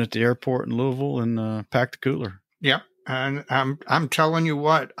up Evan at the airport in Louisville and pack the cooler. Yep. And I'm telling you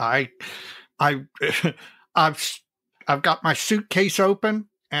what, I've got my suitcase open,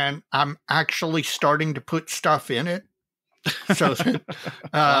 and I'm actually starting to put stuff in it. So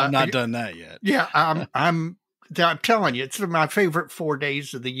I've not done that yet. Yeah, I'm telling you, it's my favorite 4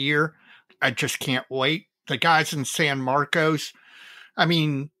 days of the year. I just can't wait. The guys in San Marcos, I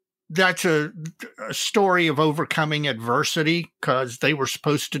mean, that's a story of overcoming adversity, because they were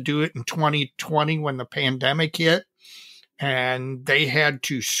supposed to do it in 2020 when the pandemic hit, and they had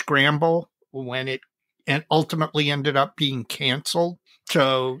to scramble when it and ultimately ended up being canceled.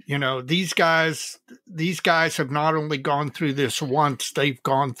 So, these guys have not only gone through this once, they've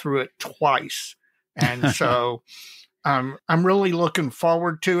gone through it twice. And so I'm really looking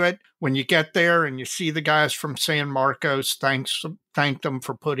forward to it. When you get there and you see the guys from San Marcos, thank them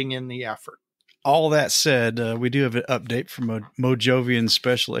for putting in the effort. All that said, we do have an update from Mojovian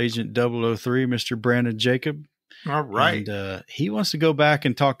Special Agent 003, Mr. Brandon Jacob. All right. And he wants to go back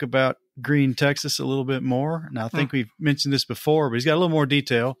and talk about Green, Texas a little bit more. Now, I think we've mentioned this before, but he's got a little more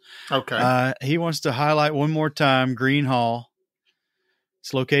detail. Okay. He wants to highlight one more time Green Hall.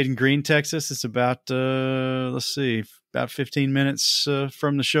 It's located in Green, Texas. It's about, about 15 minutes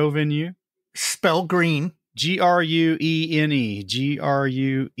from the show venue. Spell green. Gruene.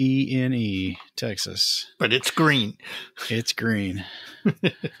 Gruene, Texas. But it's green. It's green.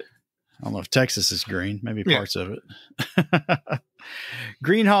 I don't know if Texas is green. Maybe parts of it.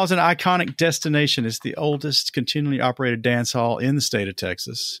 Green Hall is an iconic destination. It's the oldest continually operated dance hall in the state of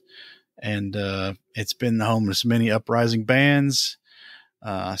Texas. And it's been the home of many uprising bands.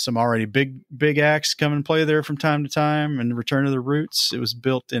 Some already big acts come and play there from time to time and return to their roots. It was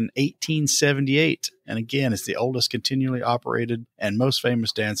built in 1878. And again, it's the oldest continually operated and most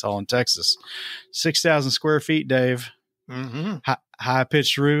famous dance hall in Texas. 6,000 square feet, Dave. Mm-hmm.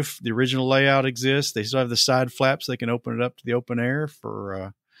 High-pitched roof. The original layout exists. They still have the side flaps. They can open it up to the open air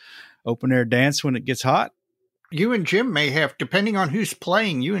for open air dance when it gets hot. You and Jim may have, depending on who's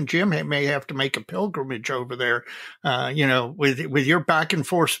playing, you and Jim may have to make a pilgrimage over there, with your back and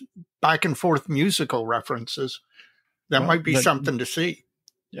forth musical references. That might be something to see.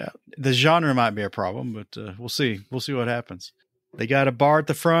 Yeah, the genre might be a problem, but we'll see. We'll see what happens. They got a bar at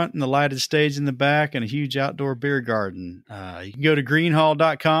the front and the lighted stage in the back and a huge outdoor beer garden. You can go to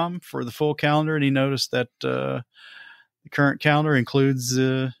greenhall.com for the full calendar, and you notice that the current calendar includes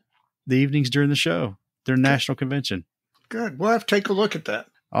the evenings during the show. Their national convention. Good. We'll have to take a look at that.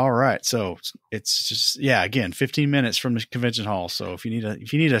 All right. So it's just, again, 15 minutes from the convention hall. So if you need a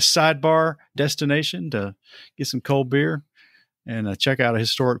sidebar destination to get some cold beer and check out a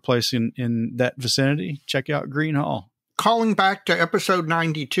historic place in that vicinity, check out Green Hall. Calling back to episode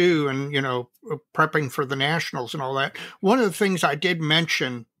 92 and, prepping for the nationals and all that, one of the things I did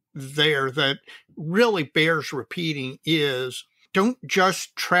mention there that really bears repeating is don't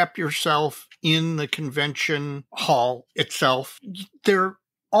just trap yourself in the convention hall itself. There are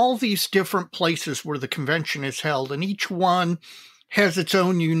all these different places where the convention is held, and each one has its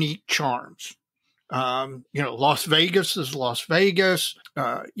own unique charms. Las Vegas is Las Vegas.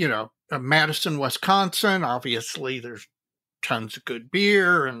 Madison, Wisconsin, obviously there's tons of good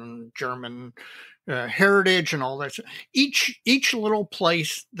beer and German heritage and all that. Each little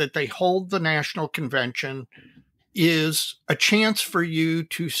place that they hold the national convention is a chance for you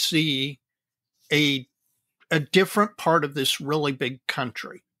to see a different part of this really big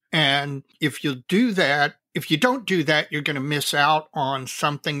country. And if you don't do that, you're going to miss out on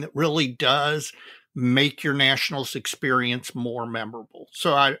something that really does make your nationals experience more memorable.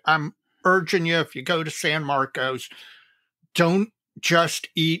 So I'm urging you, if you go to San Marcos, don't just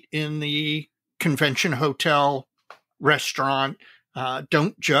eat in the convention hotel restaurant.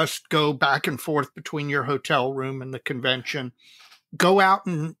 Don't just go back and forth between your hotel room and the convention. Go out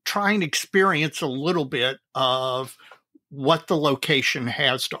and try and experience a little bit of what the location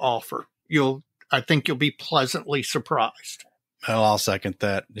has to offer. I think you'll be pleasantly surprised. Well, I'll second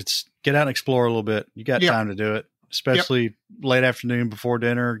that. It's get out and explore a little bit. You got time to do it, especially late afternoon before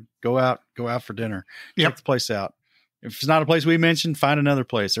dinner. Go out for dinner. Check the place out. If it's not a place we mentioned, find another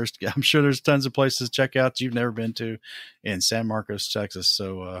place. I'm sure there's tons of places to check out you've never been to in San Marcos, Texas.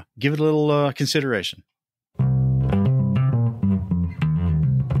 So give it a little consideration.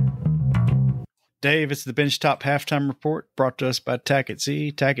 Dave, it's the Bench Top Halftime Report brought to us by Tackett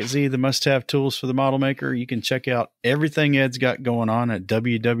Z. Tackett Z, the must-have tools for the model maker. You can check out everything Ed's got going on at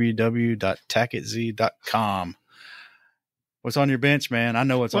www.tacketz.com. What's on your bench, man? I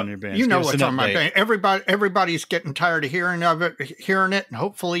know what's on your bench. You know what's on my bench. Everybody's getting tired of hearing it, and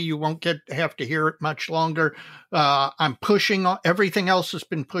hopefully you won't have to hear it much longer. I'm pushing everything else has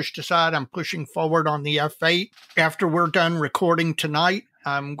been pushed aside. I'm pushing forward on the F8. After we're done recording tonight,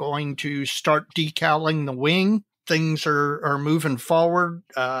 I'm going to start decaling the wing. Things are moving forward.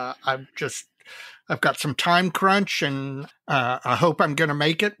 I've got some time crunch, and I hope I'm going to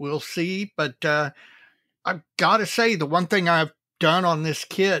make it. We'll see, but I've got to say, the one thing I've done on this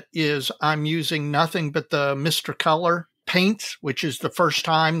kit is I'm using nothing but the Mr. Color paints, which is the first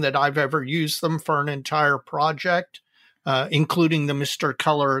time that I've ever used them for an entire project, including the Mr.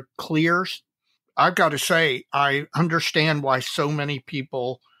 Color clears. I've got to say, I understand why so many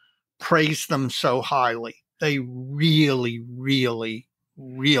people praise them so highly. They really, really,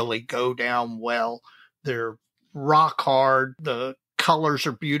 really go down well. They're rock hard. The colors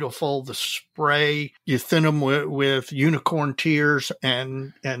are beautiful. The spray, you thin them with unicorn tears,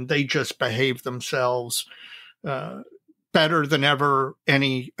 and they just behave themselves better than ever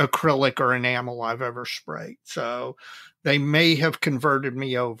any acrylic or enamel I've ever sprayed. So they may have converted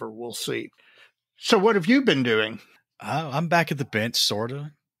me over. We'll see. So what have you been doing? I'm back at the bench, sort of.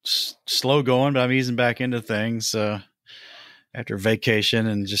 Slow going, but I'm easing back into things after vacation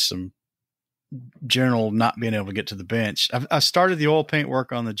and just some general not being able to get to the bench. I started the oil paint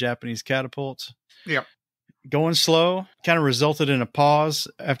work on the Japanese catapults. Yep. Going slow, kind of resulted in a pause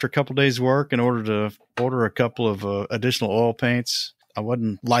after a couple days work in order to order a couple of additional oil paints. I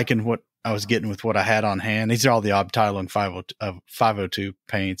wasn't liking what I was getting with what I had on hand. These are all the Obtylung 502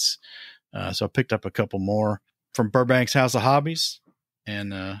 paints. So I picked up a couple more from Burbank's House of Hobbies.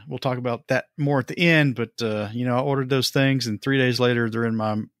 And we'll talk about that more at the end. But, I ordered those things, and 3 days later, they're in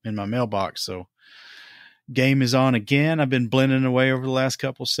my mailbox. So game is on again. I've been blending away over the last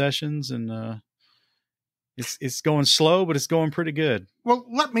couple of sessions, and it's going slow, but it's going pretty good. Well,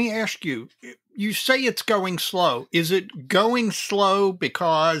 let me ask you, you say it's going slow. Is it going slow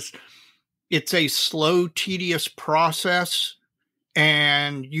because it's a slow, tedious process,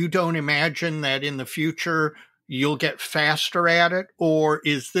 and you don't imagine that in the future you'll get faster at it? Or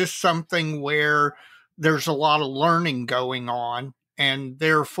is this something where there's a lot of learning going on, and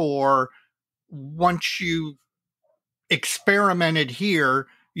therefore once you experimented here,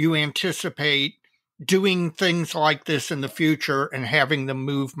 you anticipate doing things like this in the future and having them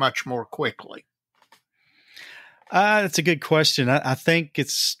move much more quickly? That's a good question. I think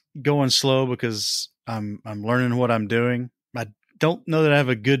it's going slow because I'm learning what I'm doing. I don't know that I have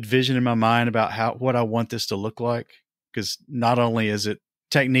a good vision in my mind about what I want this to look like, because not only is it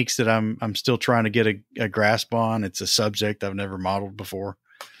techniques that I'm still trying to get a grasp on, it's a subject I've never modeled before.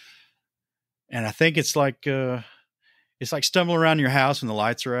 And I think it's like stumbling around your house when the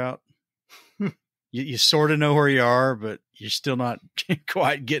lights are out. You sort of know where you are, but you're still not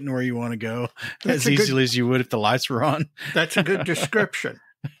quite getting where you want to go as easily as you would if the lights were on. That's a good description.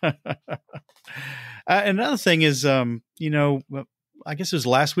 Another thing is, I guess it was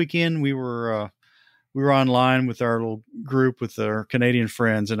last weekend we were online with our little group with our Canadian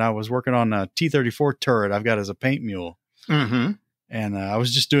friends, and I was working on a T-34 turret I've got as a paint mule. Mm-hmm. And I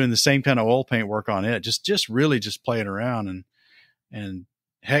was just doing the same kind of oil paint work on it, just really just playing around. And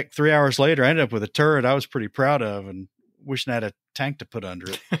heck, 3 hours later, I ended up with a turret I was pretty proud of and wishing I had a tank to put under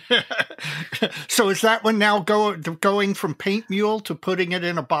it. So is that one now going from paint mule to putting it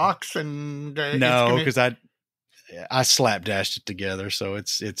in a box? And no, because I slapdashed it together, so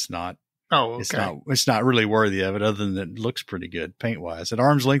it's not. Oh, okay. It's not really worthy of it, other than it looks pretty good paint wise. At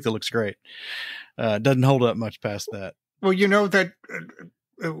arm's length, it looks great. It doesn't hold up much past that. Well, you know that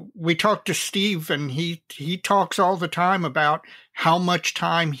we talked to Steve, and he talks all the time about how much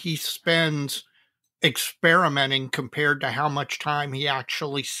time he spends experimenting compared to how much time he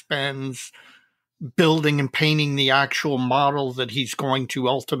actually spends building and painting the actual model that he's going to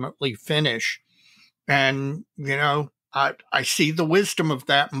ultimately finish. And, I see the wisdom of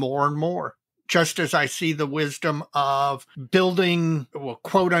that more and more, just as I see the wisdom of building, well,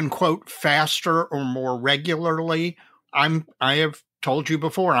 quote unquote, faster or more regularly. I have told you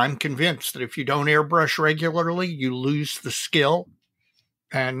before, I'm convinced that if you don't airbrush regularly, you lose the skill.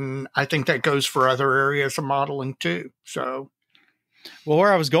 And I think that goes for other areas of modeling too. So, well,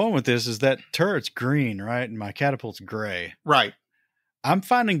 where I was going with this is that turret's green, right? And my catapult's gray. Right. I'm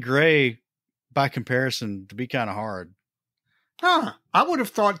finding gray by comparison to be kind of hard. I would have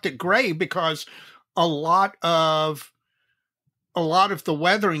thought that gray, because a lot of the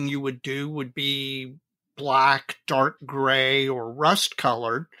weathering you would do would be black, dark gray, or rust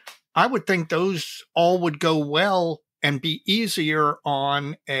colored. I would think those all would go well and be easier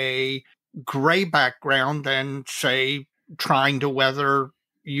on a gray background than, say, trying to weather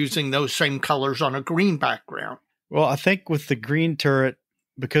using those same colors on a green background. Well, I think with the green turret,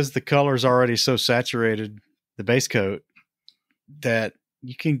 because the color is already so saturated, the base coat, that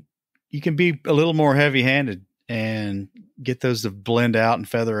you can be a little more heavy-handed and get those to blend out and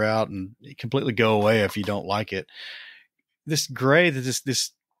feather out and completely go away if you don't like it. This gray,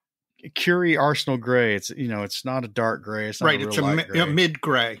 this Curie Arsenal gray, it's not a dark gray. It's not right. It's a mid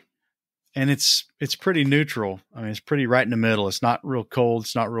gray, and it's pretty neutral. I mean, it's pretty right in the middle. It's not real cold.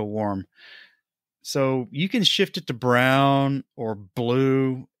 It's not real warm. So you can shift it to brown or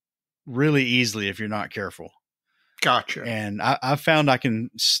blue really easily if you're not careful. Gotcha. And I found I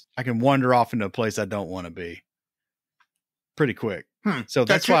can wander off into a place I don't want to be pretty quick. So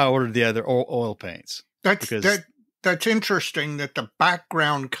that's why I ordered the other oil paints. That's interesting that the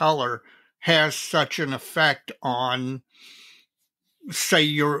background color has such an effect on,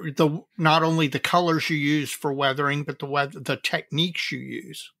 say, not only the colors you use for weathering, but the techniques you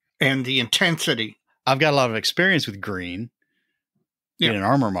use and the intensity. I've got a lot of experience with green. Being an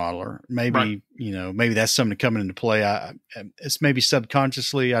armor modeler, maybe, right. Maybe that's something coming into play. It's maybe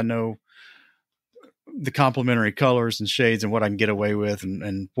subconsciously, I know the complementary colors and shades and what I can get away with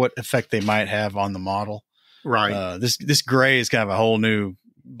and what effect they might have on the model. Right. This gray is kind of a whole new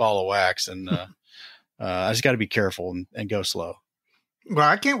ball of wax, and I just got to be careful and go slow. Well,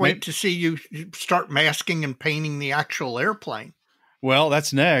 I can't wait to see you start masking and painting the actual airplane. Well,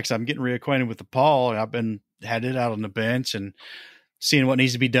 that's next. I'm getting reacquainted with the Paul. I've had it out on the bench and seeing what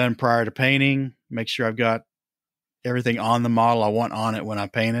needs to be done prior to painting. Make sure I've got everything on the model I want on it when I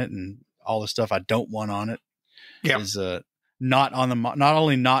paint it, and all the stuff I don't want on it is not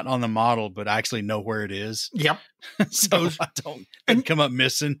only not on the model, but I actually know where it is. Yep. So I don't come up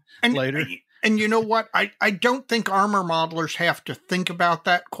missing later. And you know what? I don't think armor modelers have to think about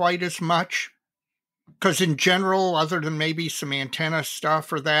that quite as much. Because in general, other than maybe some antenna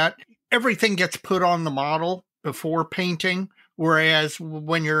stuff or that, everything gets put on the model before painting. Whereas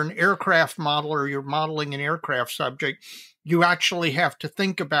when you're an aircraft modeler, you're modeling an aircraft subject, you actually have to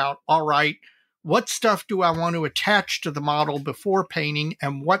think about, all right, what stuff do I want to attach to the model before painting,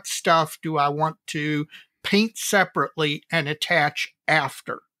 and what stuff do I want to paint separately and attach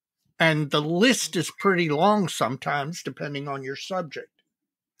after? And the list is pretty long sometimes, depending on your subject.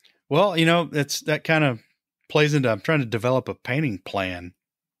 Well, that kind of plays into, I'm trying to develop a painting plan.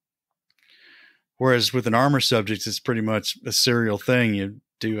 Whereas with an armor subject, it's pretty much a serial thing. You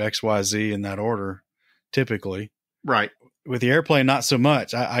do X, Y, Z in that order, typically. Right. With the airplane, not so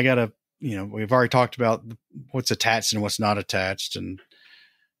much. I got to, we've already talked about what's attached and what's not attached, and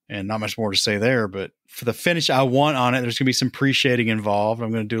not much more to say there. But for the finish I want on it, there's going to be some pre-shading involved.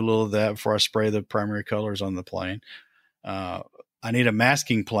 I'm going to do a little of that before I spray the primary colors on the plane. I need a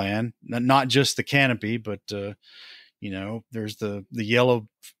masking plan, not just the canopy, but, there's the yellow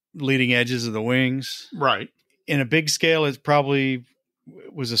leading edges of the wings. Right. In a big scale, it probably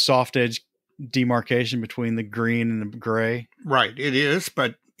was a soft edge demarcation between the green and the gray. Right. It is,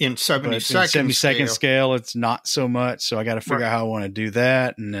 but in 70-second scale, it's not so much. So I got to figure out how I want to do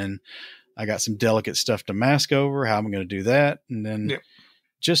that. And then I got some delicate stuff to mask over, how I'm going to do that. And then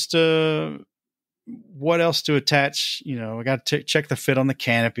just, what else to attach? I got to check the fit on the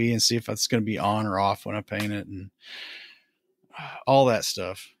canopy and see if it's going to be on or off when I paint it, and all that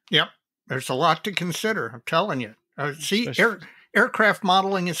stuff. Yep. There's a lot to consider. I'm telling you. Aircraft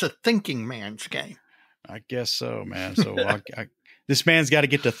modeling is a thinking man's game. I guess so, man. So this man's got to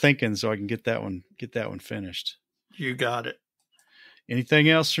get to thinking so I can get that one finished. You got it. Anything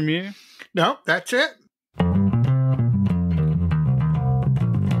else from you? No, that's it.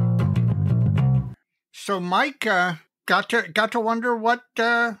 So, Mike, got to wonder what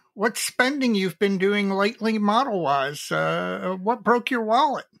spending you've been doing lately, model wise. What broke your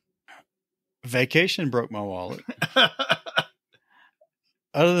wallet? Vacation broke my wallet.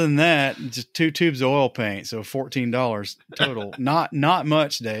 Other than that, just 2 tubes of oil paint, so $14 total. Not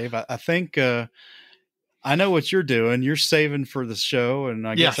much, Dave. I think I know what you're doing. You're saving for the show, and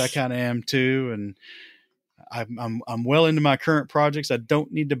I guess I kind of am too. And I'm well into my current projects. I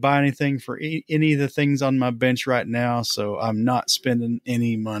don't need to buy anything for any of the things on my bench right now, so I'm not spending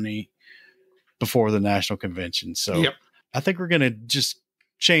any money before the national convention. So I think we're going to just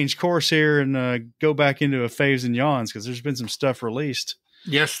change course here and go back into a faves and yawns, because there's been some stuff released.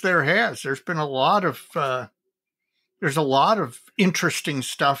 Yes, there has. There's been a lot of interesting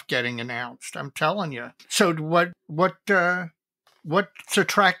stuff getting announced. I'm telling you. So what's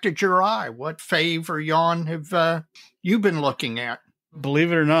attracted your eye? What fave or yawn have you been looking at?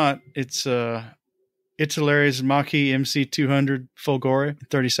 Believe it or not, it's Hilarious Mach-E MC200 Fulgore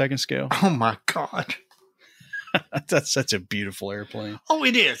 32nd scale. Oh my God. That's such a beautiful airplane. Oh,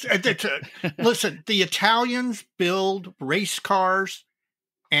 it is. Listen, the Italians build race cars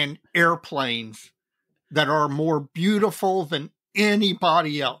and airplanes that are more beautiful than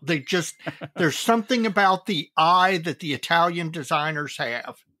anybody else. There's something about the eye that the Italian designers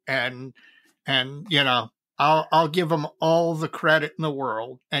have. And I'll give them all the credit in the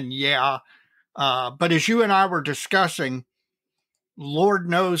world. And but as you and I were discussing, Lord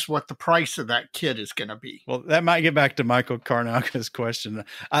knows what the price of that kit is going to be. Well, that might get back to Michael Karnaka's question.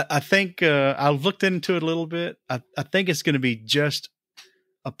 I think I looked into it a little bit. I think it's going to be just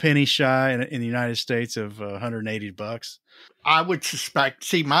a penny shy in the United States of $180. I would suspect.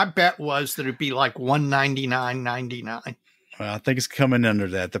 See, my bet was that it'd be like $199.99. Well, I think it's coming under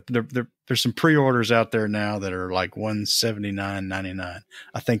that. There's some pre-orders out there now that are like $179.99.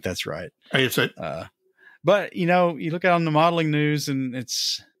 I think that's right. Is it? But you look out on the modeling news, and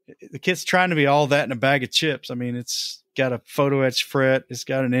the kit's trying to be all that in a bag of chips. I mean, it's got a photo etch fret, it's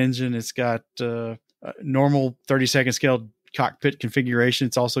got an engine, it's got a normal 32nd scale cockpit configuration.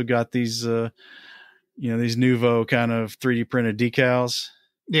 It's also got these, these Nuvo kind of 3D printed decals.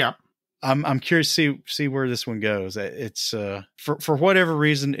 Yeah. I'm curious to see where this one goes. It's for whatever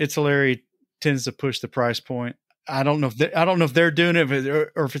reason, Italy tends to push the price point. I don't know if they're doing it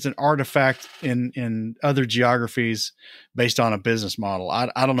or if it's an artifact in other geographies based on a business model.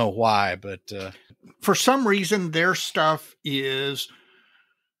 I don't know why, but for some reason their stuff is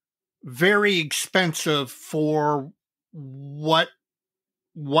very expensive for what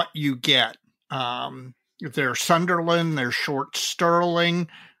you get. They're Sunderland, they're Short Sterling,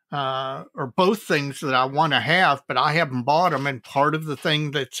 or both things that I want to have, but I haven't bought them. And part of the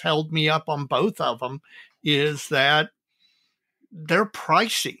thing that's held me up on both of them is that they're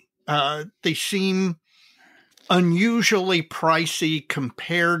pricey. They seem unusually pricey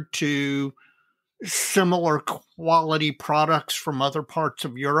compared to similar quality products from other parts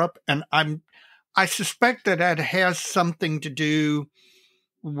of Europe. And I suspect that has something to do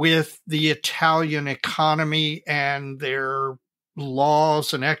with the Italian economy and their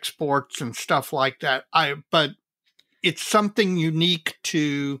laws and exports and stuff like that. But it's something unique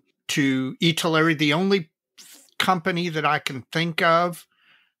to Italy. The only company that I can think of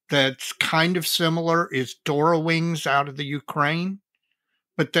that's kind of similar is Dora Wings out of the Ukraine.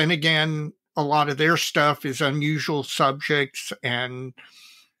 But then again, a lot of their stuff is unusual subjects, and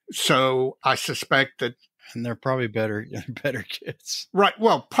so I suspect that. And they're probably better kits, right?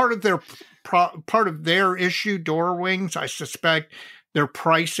 Well, part of their issue, Dora Wings, I suspect their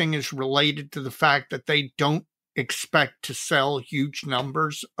pricing is related to the fact that they don't expect to sell huge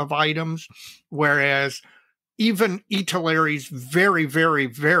numbers of items, whereas even Italeri's very, very,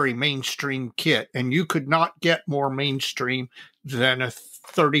 very mainstream kit, and you could not get more mainstream than a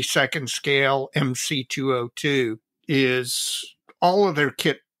 32nd scale MC202, is all of their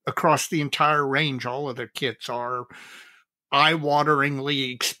kit across the entire range. All of their kits are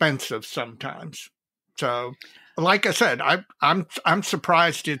eye-wateringly expensive sometimes. So, like I said, I'm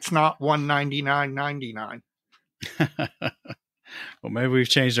surprised it's not $199.99. Well, maybe we've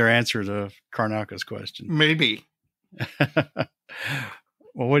changed our answer to Karnaka's question. Maybe.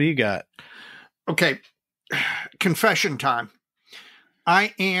 Well, what do you got? Okay. Confession time.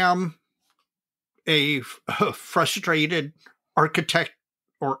 I am a frustrated architect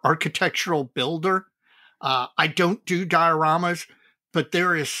or architectural builder. I don't do dioramas, but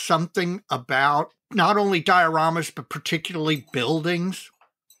there is something about not only dioramas, but particularly buildings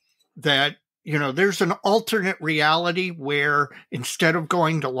that, there's an alternate reality where instead of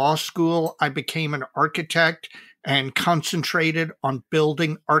going to law school, I became an architect and concentrated on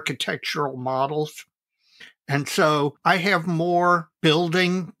building architectural models. And so I have more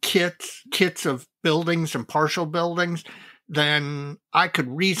building kits of buildings and partial buildings than I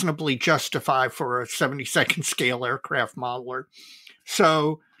could reasonably justify for a 72nd scale aircraft modeler.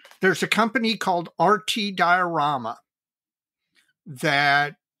 So there's a company called RT Diorama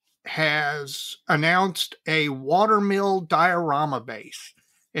that has announced a watermill diorama base,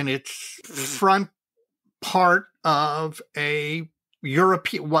 and it's front part of a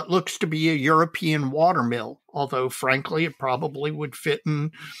European, what looks to be a European watermill, although frankly it probably would fit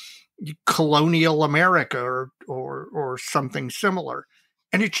in colonial America or something similar.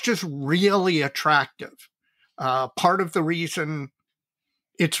 And it's just really attractive. Part of the reason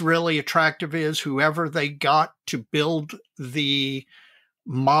it's really attractive is whoever they got to build the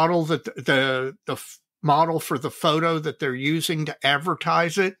model, that the model for the photo that they're using to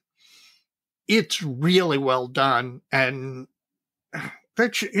advertise it, it's really well done, and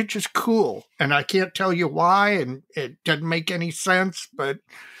it's just cool. And I can't tell you why, and it doesn't make any sense, but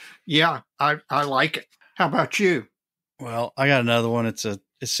yeah, I like it. How about you? Well, I got another one. It's a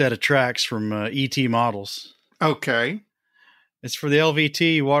set of tracks from ET Models. Okay. It's for the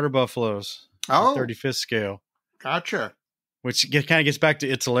LVT water buffaloes. Oh, 35th scale. Gotcha. Which kind of gets back to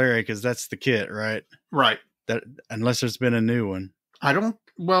Italeri because that's the kit, right? Right. That unless there's been a new one.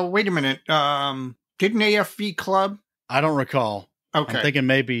 Well, wait a minute. Didn't AFV Club? I don't recall. Okay. I'm thinking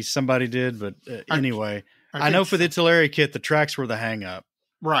maybe somebody did, but anyway. I know for the Italeri kit, the tracks were the hang up.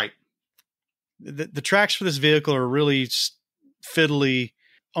 Right. The tracks for this vehicle are really fiddly,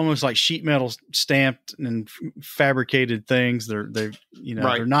 almost like sheet metal stamped and fabricated things. They're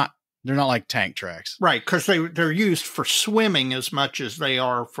right. They're not like tank tracks. Right, because they're used for swimming as much as they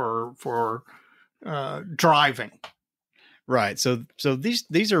are for driving. Right. So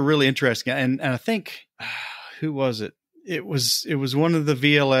these are really interesting. And I think who was it? It was one of the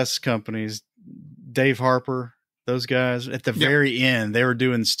VLS companies, Dave Harper, those guys. At the very end, they were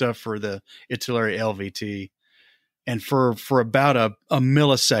doing stuff for the Italeri LVT. And for about a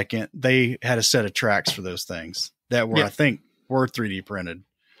millisecond, they had a set of tracks for those things that were, I think, were 3D printed.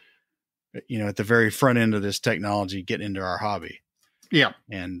 At the very front end of this technology, getting into our hobby. Yeah.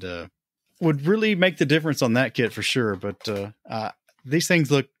 And would really make the difference on that kit for sure. But these things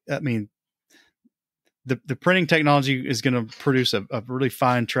look, the printing technology is going to produce a really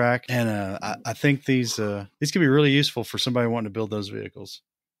fine track, and I think these could be really useful for somebody wanting to build those vehicles.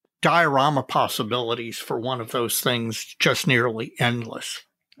 Diorama possibilities for one of those things just nearly endless.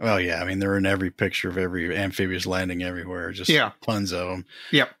 Well, yeah, I mean they're in every picture of every amphibious landing everywhere, just tons of them.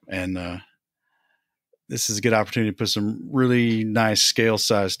 Yep, and this is a good opportunity to put some really nice scale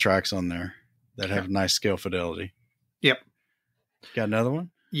size tracks on there that have nice scale fidelity. Yep. Got another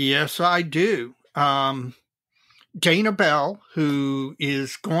one? Yes, I do. Dana Bell, who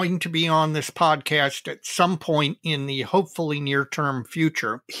is going to be on this podcast at some point in the hopefully near-term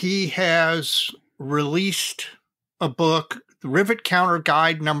future, he has released a book, The Rivet Counter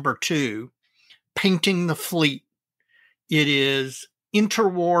Guide number 2, Painting the Fleet. It is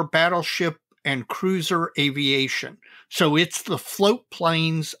interwar battleship and cruiser aviation. So it's the float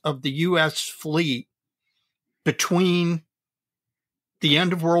planes of the U.S. fleet between the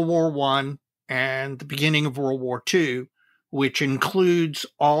end of World War I and the beginning of World War II, which includes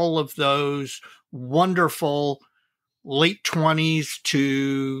all of those wonderful late 20s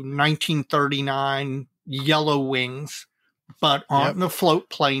to 1939 yellow wings, but on the float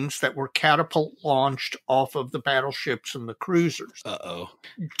planes that were catapult launched off of the battleships and the cruisers. Uh-oh.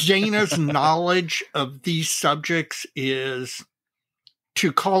 Dana's knowledge of these subjects is,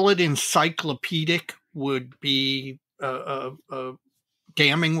 to call it encyclopedic would be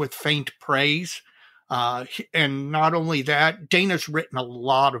damning with faint praise. And not only that, Dana's written a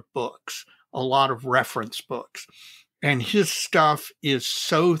lot of books, a lot of reference books, and his stuff is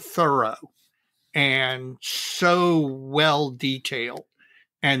so thorough and so well detailed.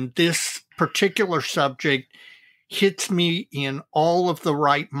 And this particular subject hits me in all of the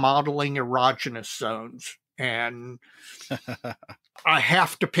right modeling erogenous zones. And I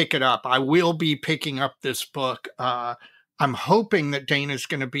have to pick it up. I will be picking up this book. I'm hoping that Dana's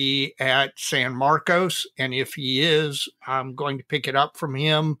going to be at San Marcos. And if he is, I'm going to pick it up from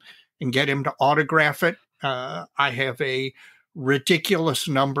him and get him to autograph it. I have a ridiculous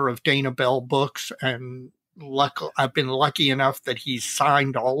number of Dana Bell books, and I've been lucky enough that he's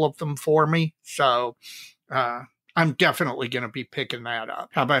signed all of them for me. So I'm definitely going to be picking that up.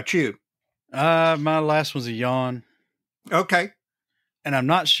 How about you? My last one's a yawn. Okay. And I'm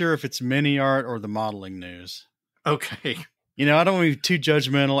not sure if it's mini art or the modeling news. Okay. I don't want to be too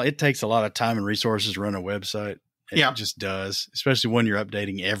judgmental. It takes a lot of time and resources to run a website. It just does, especially when you're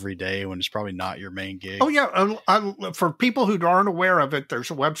updating every day when it's probably not your main gig. Oh, yeah. For people who aren't aware of it,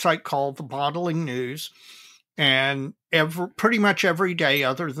 there's a website called The Modeling News. And pretty much every day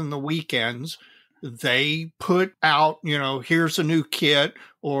other than the weekends, they put out, here's a new kit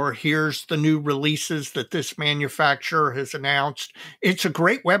or here's the new releases that this manufacturer has announced. It's a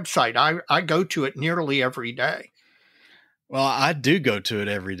great website. I go to it nearly every day. Well, I do go to it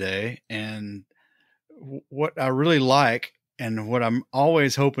every day. And what I really like and what I'm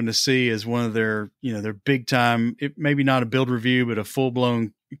always hoping to see is one of their big time, maybe not a build review, but a full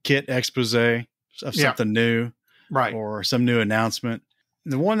blown kit expose of something new, right? Or some new announcement.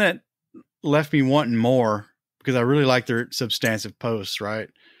 The one that left me wanting more, because I really like their substantive posts, right?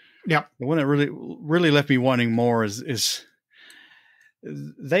 Yeah. The one that really left me wanting more is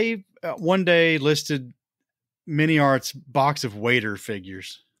they one day listed Mini Art's box of waiter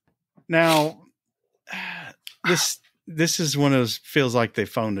figures. Now, this is one of those, feels like they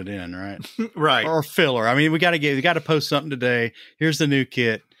phoned it in, right? Right. Or filler. I mean, we got to post something today. Here's the new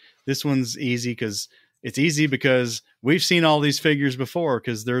kit. This one's easy because we've seen all these figures before,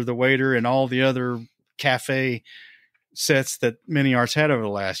 because they're the waiter and all the other cafe sets that Mini Art's had over the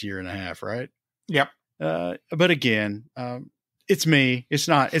last year and a half, right? Yep. But again, it's me. It's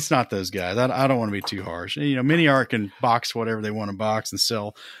not those guys. I don't want to be too harsh. Mini Art can box whatever they want to box and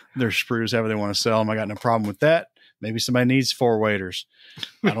sell their sprues however they want to sell them. I got no problem with that. Maybe somebody needs 4 waiters.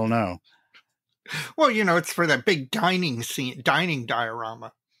 I don't know. Well, it's for that big dining diorama.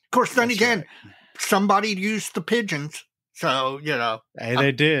 Of course, then again, right, somebody used the pigeons. So, Hey,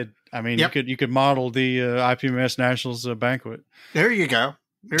 they did. I mean, yep. You could model the IPMS Nationals banquet. There you go.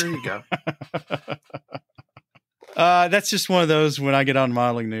 That's just one of those, when I get on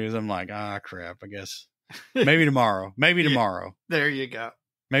modeling news, I'm like, crap, I guess. Maybe tomorrow. Maybe tomorrow. There you go.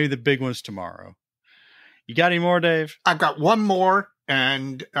 Maybe the big one's tomorrow. You got any more, Dave? I've got one more,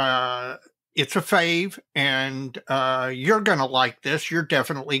 and it's a fave, and you're going to like this. You're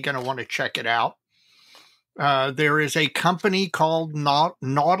definitely going to want to check it out. There is a company called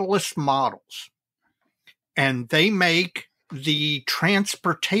Nautilus Models, and they make the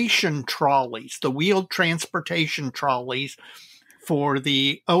transportation trolleys, the wheeled transportation trolleys for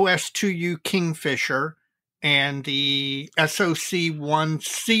the OS2U Kingfisher and the SOC-1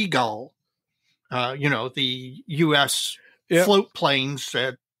 Seagull the U.S. Yep. float planes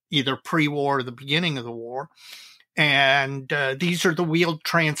at either pre-war or the beginning of the war. And these are the wheeled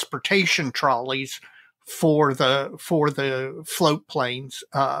transportation trolleys for the float planes,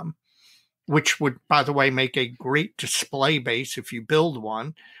 which would, by the way, make a great display base if you build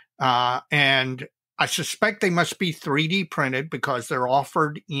one. And I suspect they must be 3D printed because they're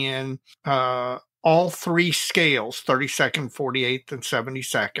offered in all three scales, 32nd, 48th, and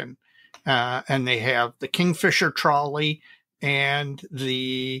 72nd. And they have the Kingfisher trolley and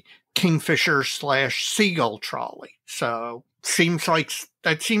the Kingfisher / Seagull trolley. So seems like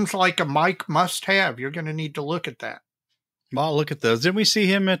a Mike must have. You're going to need to look at that. Well, I'll look at those. Didn't we see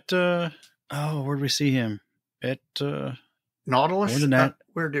him at, where did we see him? At Nautilus?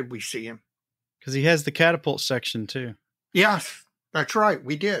 Where did we see him? Because he has the catapult section too. Yes, that's right.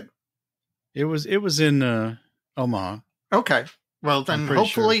 We did. It was in Omaha. Okay. Well, then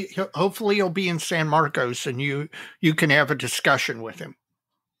hopefully he'll be in San Marcos and you can have a discussion with him.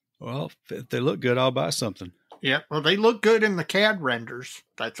 Well, if they look good, I'll buy something. Yeah, well, they look good in the CAD renders.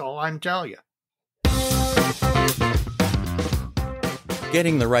 That's all I'm telling you.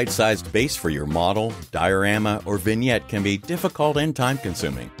 Getting the right-sized base for your model, diorama, or vignette can be difficult and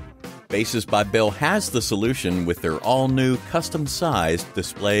time-consuming. Bases by Bill has the solution with their all-new custom-sized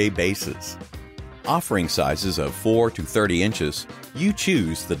display bases. Offering sizes of 4 to 30 inches, you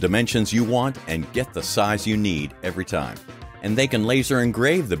choose the dimensions you want and get the size you need every time. And they can laser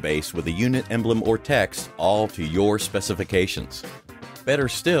engrave the base with a unit emblem or text, all to your specifications. Better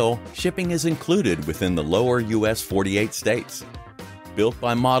still, shipping is included within the lower U.S. 48 states. Built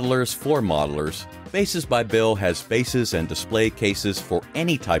by modelers for modelers, Bases by Bill has bases and display cases for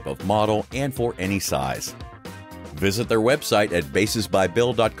any type of model and for any size. Visit their website at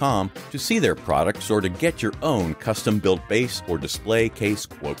basesbybill.com to see their products or to get your own custom-built base or display case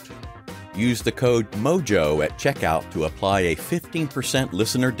quote. Use the code MOJO at checkout to apply a 15%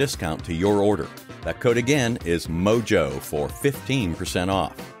 listener discount to your order. That code again is MOJO for 15%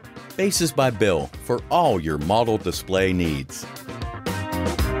 off. Bases by Bill for all your model display needs.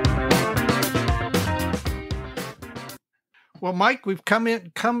 Well, Mike, we've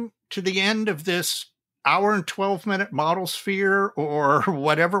come to the end of this hour and 12-minute Modelsphere, or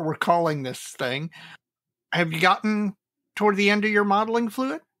whatever we're calling this thing. Have you gotten toward the end of your modeling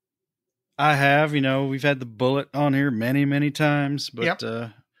fluid? I have. We've had the bullet on here many, many times, but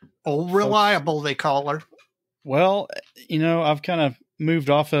Old Reliable, they call her. Well, I've kind of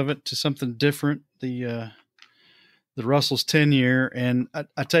moved off of it to something different. The Russell's 10-year, and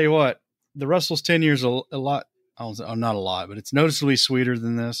I tell you what, the Russell's 10-year is a lot. Not a lot, but it's noticeably sweeter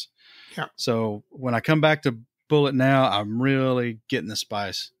than this. Yeah. So when I come back to bullet now, I'm really getting the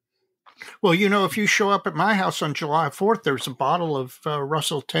spice. Well, if you show up at my house on July 4th, there's a bottle of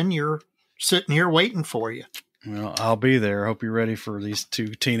Russell 10-year sitting here waiting for you. Well, I'll be there. I hope you're ready for these two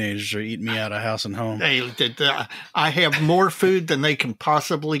teenagers to eat me out of house and home. I have more food than they can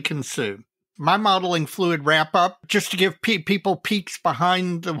possibly consume. My modeling fluid wrap up, just to give people peeks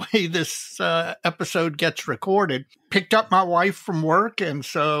behind the way this episode gets recorded, picked up my wife from work, and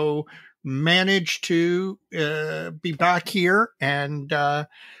so managed to be back here. And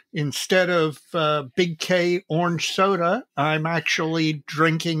instead of Big K orange soda, I'm actually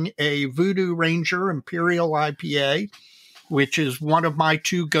drinking a Voodoo Ranger Imperial IPA, which is one of my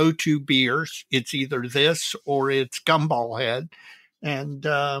two go-to beers. It's either this or it's Gumball Head. And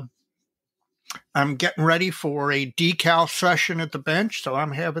I'm getting ready for a decal session at the bench, so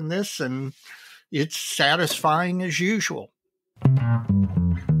I'm having this, and it's satisfying as usual.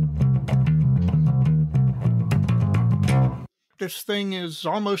 This thing is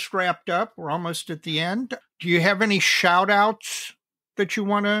almost wrapped up. We're almost at the end. Do you have any shout-outs that you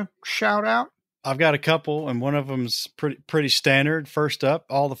want to shout out? I've got a couple, and one of them's pretty standard. First up,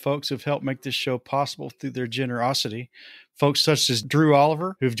 all the folks who've helped make this show possible through their generosity. Folks such as Drew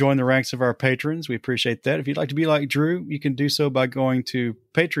Oliver, who've joined the ranks of our patrons. We appreciate that. If you'd like to be like Drew, you can do so by going to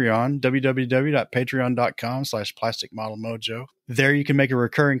Patreon, www.patreon.com/Plastic Model Mojo. There you can make a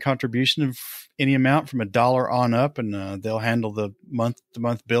recurring contribution of any amount from $1 on up, and they'll handle the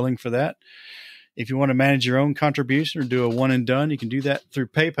month-to-month billing for that. If you want to manage your own contribution or do a one and done, you can do that through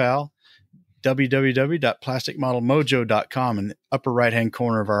PayPal. www.plasticmodelmojo.com. In the upper right-hand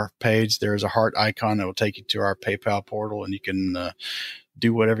corner of our page, there's a heart icon that will take you to our PayPal portal, and you can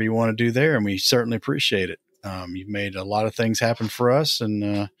do whatever you want to do there, and we certainly appreciate it. You've made a lot of things happen for us,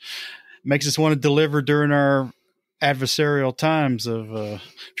 and makes us want to deliver during our adversarial times of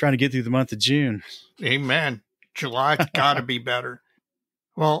trying to get through the month of June. Amen. July's got to be better.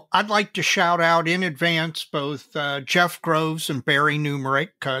 Well, I'd like to shout out in advance both Jeff Groves and Barry Numerick,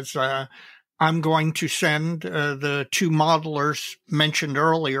 because I'm going to send the two modelers mentioned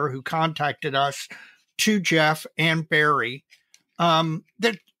earlier who contacted us to Jeff and Barry.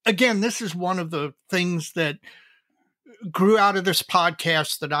 That again, this is one of the things that grew out of this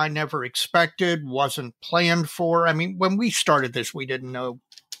podcast that I never expected, wasn't planned for. I mean, when we started this, we didn't know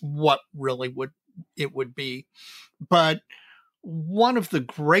what really it would be. But one of the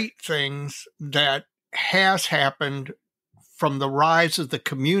great things that has happened from the rise of the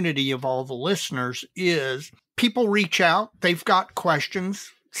community of all the listeners is people reach out. They've got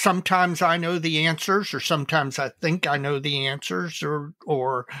questions. Sometimes I know the answers, or sometimes I think I know the answers,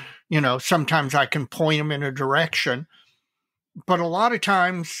 or sometimes I can point them in a direction. But a lot of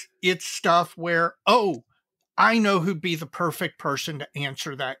times it's stuff where, I know who'd be the perfect person to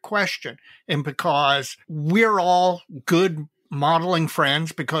answer that question. And because we're all good modeling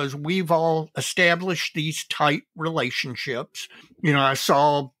friends, because we've all established these tight relationships. I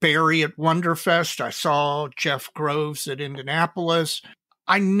saw Barry at Wonderfest. I saw Jeff Groves at Indianapolis.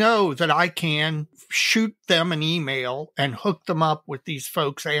 I know that I can shoot them an email and hook them up with these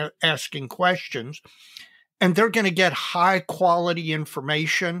folks asking questions, and they're going to get high quality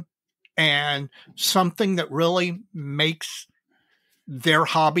information and something that really makes their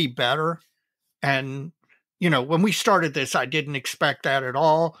hobby better. And when we started this, I didn't expect that at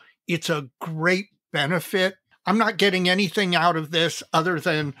all. It's a great benefit. I'm not getting anything out of this other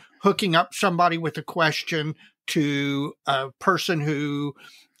than hooking up somebody with a question to a person who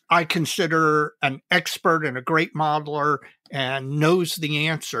I consider an expert and a great modeler and knows the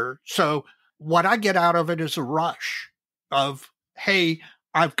answer. So what I get out of it is a rush of, hey,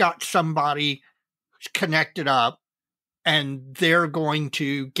 I've got somebody connected up, and they're going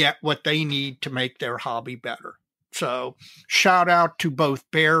to get what they need to make their hobby better. So shout out to both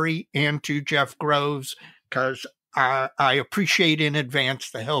Barry and to Jeff Groves, because I appreciate in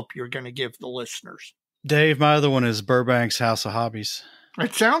advance the help you're going to give the listeners. Dave, my other one is Burbank's House of Hobbies.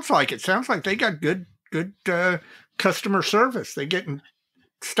 It sounds like it. Sounds like they got good customer service. They're getting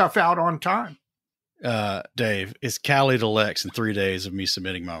stuff out on time. Dave, it's Cali to Lex in 3 days of me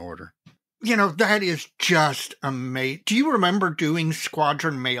submitting my order. That is just amazing. Do you remember doing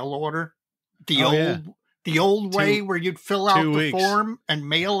Squadron mail order? The old way where you'd fill out the form and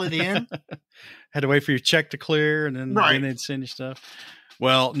mail it in? Had to wait for your check to clear, and then they'd send you stuff.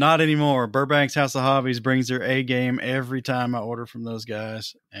 Well, not anymore. Burbank's House of Hobbies brings their A game every time I order from those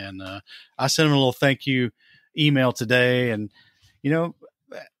guys. And I sent them a little thank you email today. And,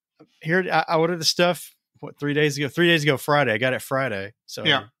 here I ordered the stuff, 3 days ago? 3 days ago, Friday. I got it Friday. So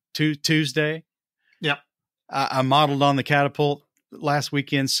yeah. Tuesday. Yep. I modeled on the catapult last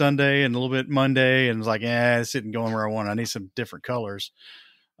weekend, Sunday, and a little bit Monday, and was like, this isn't going where I want. I need some different colors.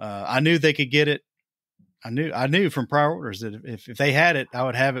 I knew they could get it. I knew from prior orders that if they had it, I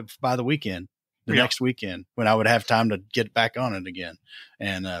would have it by the weekend, next weekend, when I would have time to get back on it again.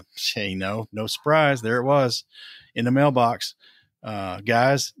 And no surprise, there it was in the mailbox.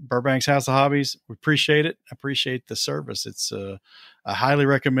 Guys, Burbank's House of Hobbies, we appreciate it. I appreciate the service. It's I highly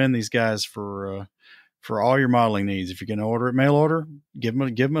recommend these guys for all your modeling needs. If you're going to order it mail order, give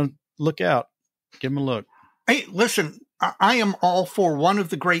them a look out. Give them a look. Hey, listen, I am all for one of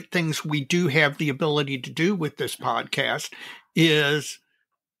the great things we do have the ability to do with this podcast is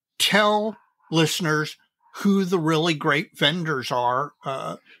tell listeners who the really great vendors are,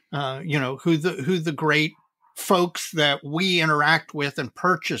 who the great folks that we interact with and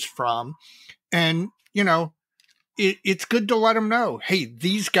purchase from. And, it's good to let them know, hey,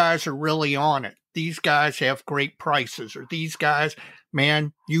 these guys are really on it. These guys have great prices, or these guys,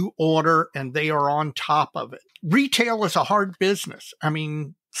 man, you order and they are on top of it. Retail is a hard business. I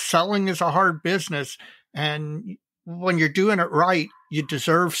mean, selling is a hard business. And when you're doing it right, you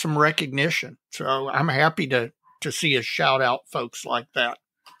deserve some recognition. So I'm happy to see us shout out folks like that.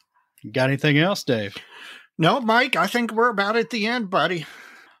 Got anything else, Dave? No, Mike, I think we're about at the end, buddy.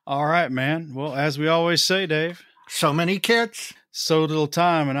 All right, man. Well, as we always say, Dave, so many kits, so little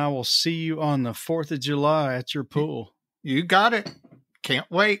time, and I will see you on the 4th of July at your pool. You got it. Can't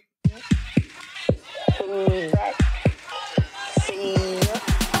wait.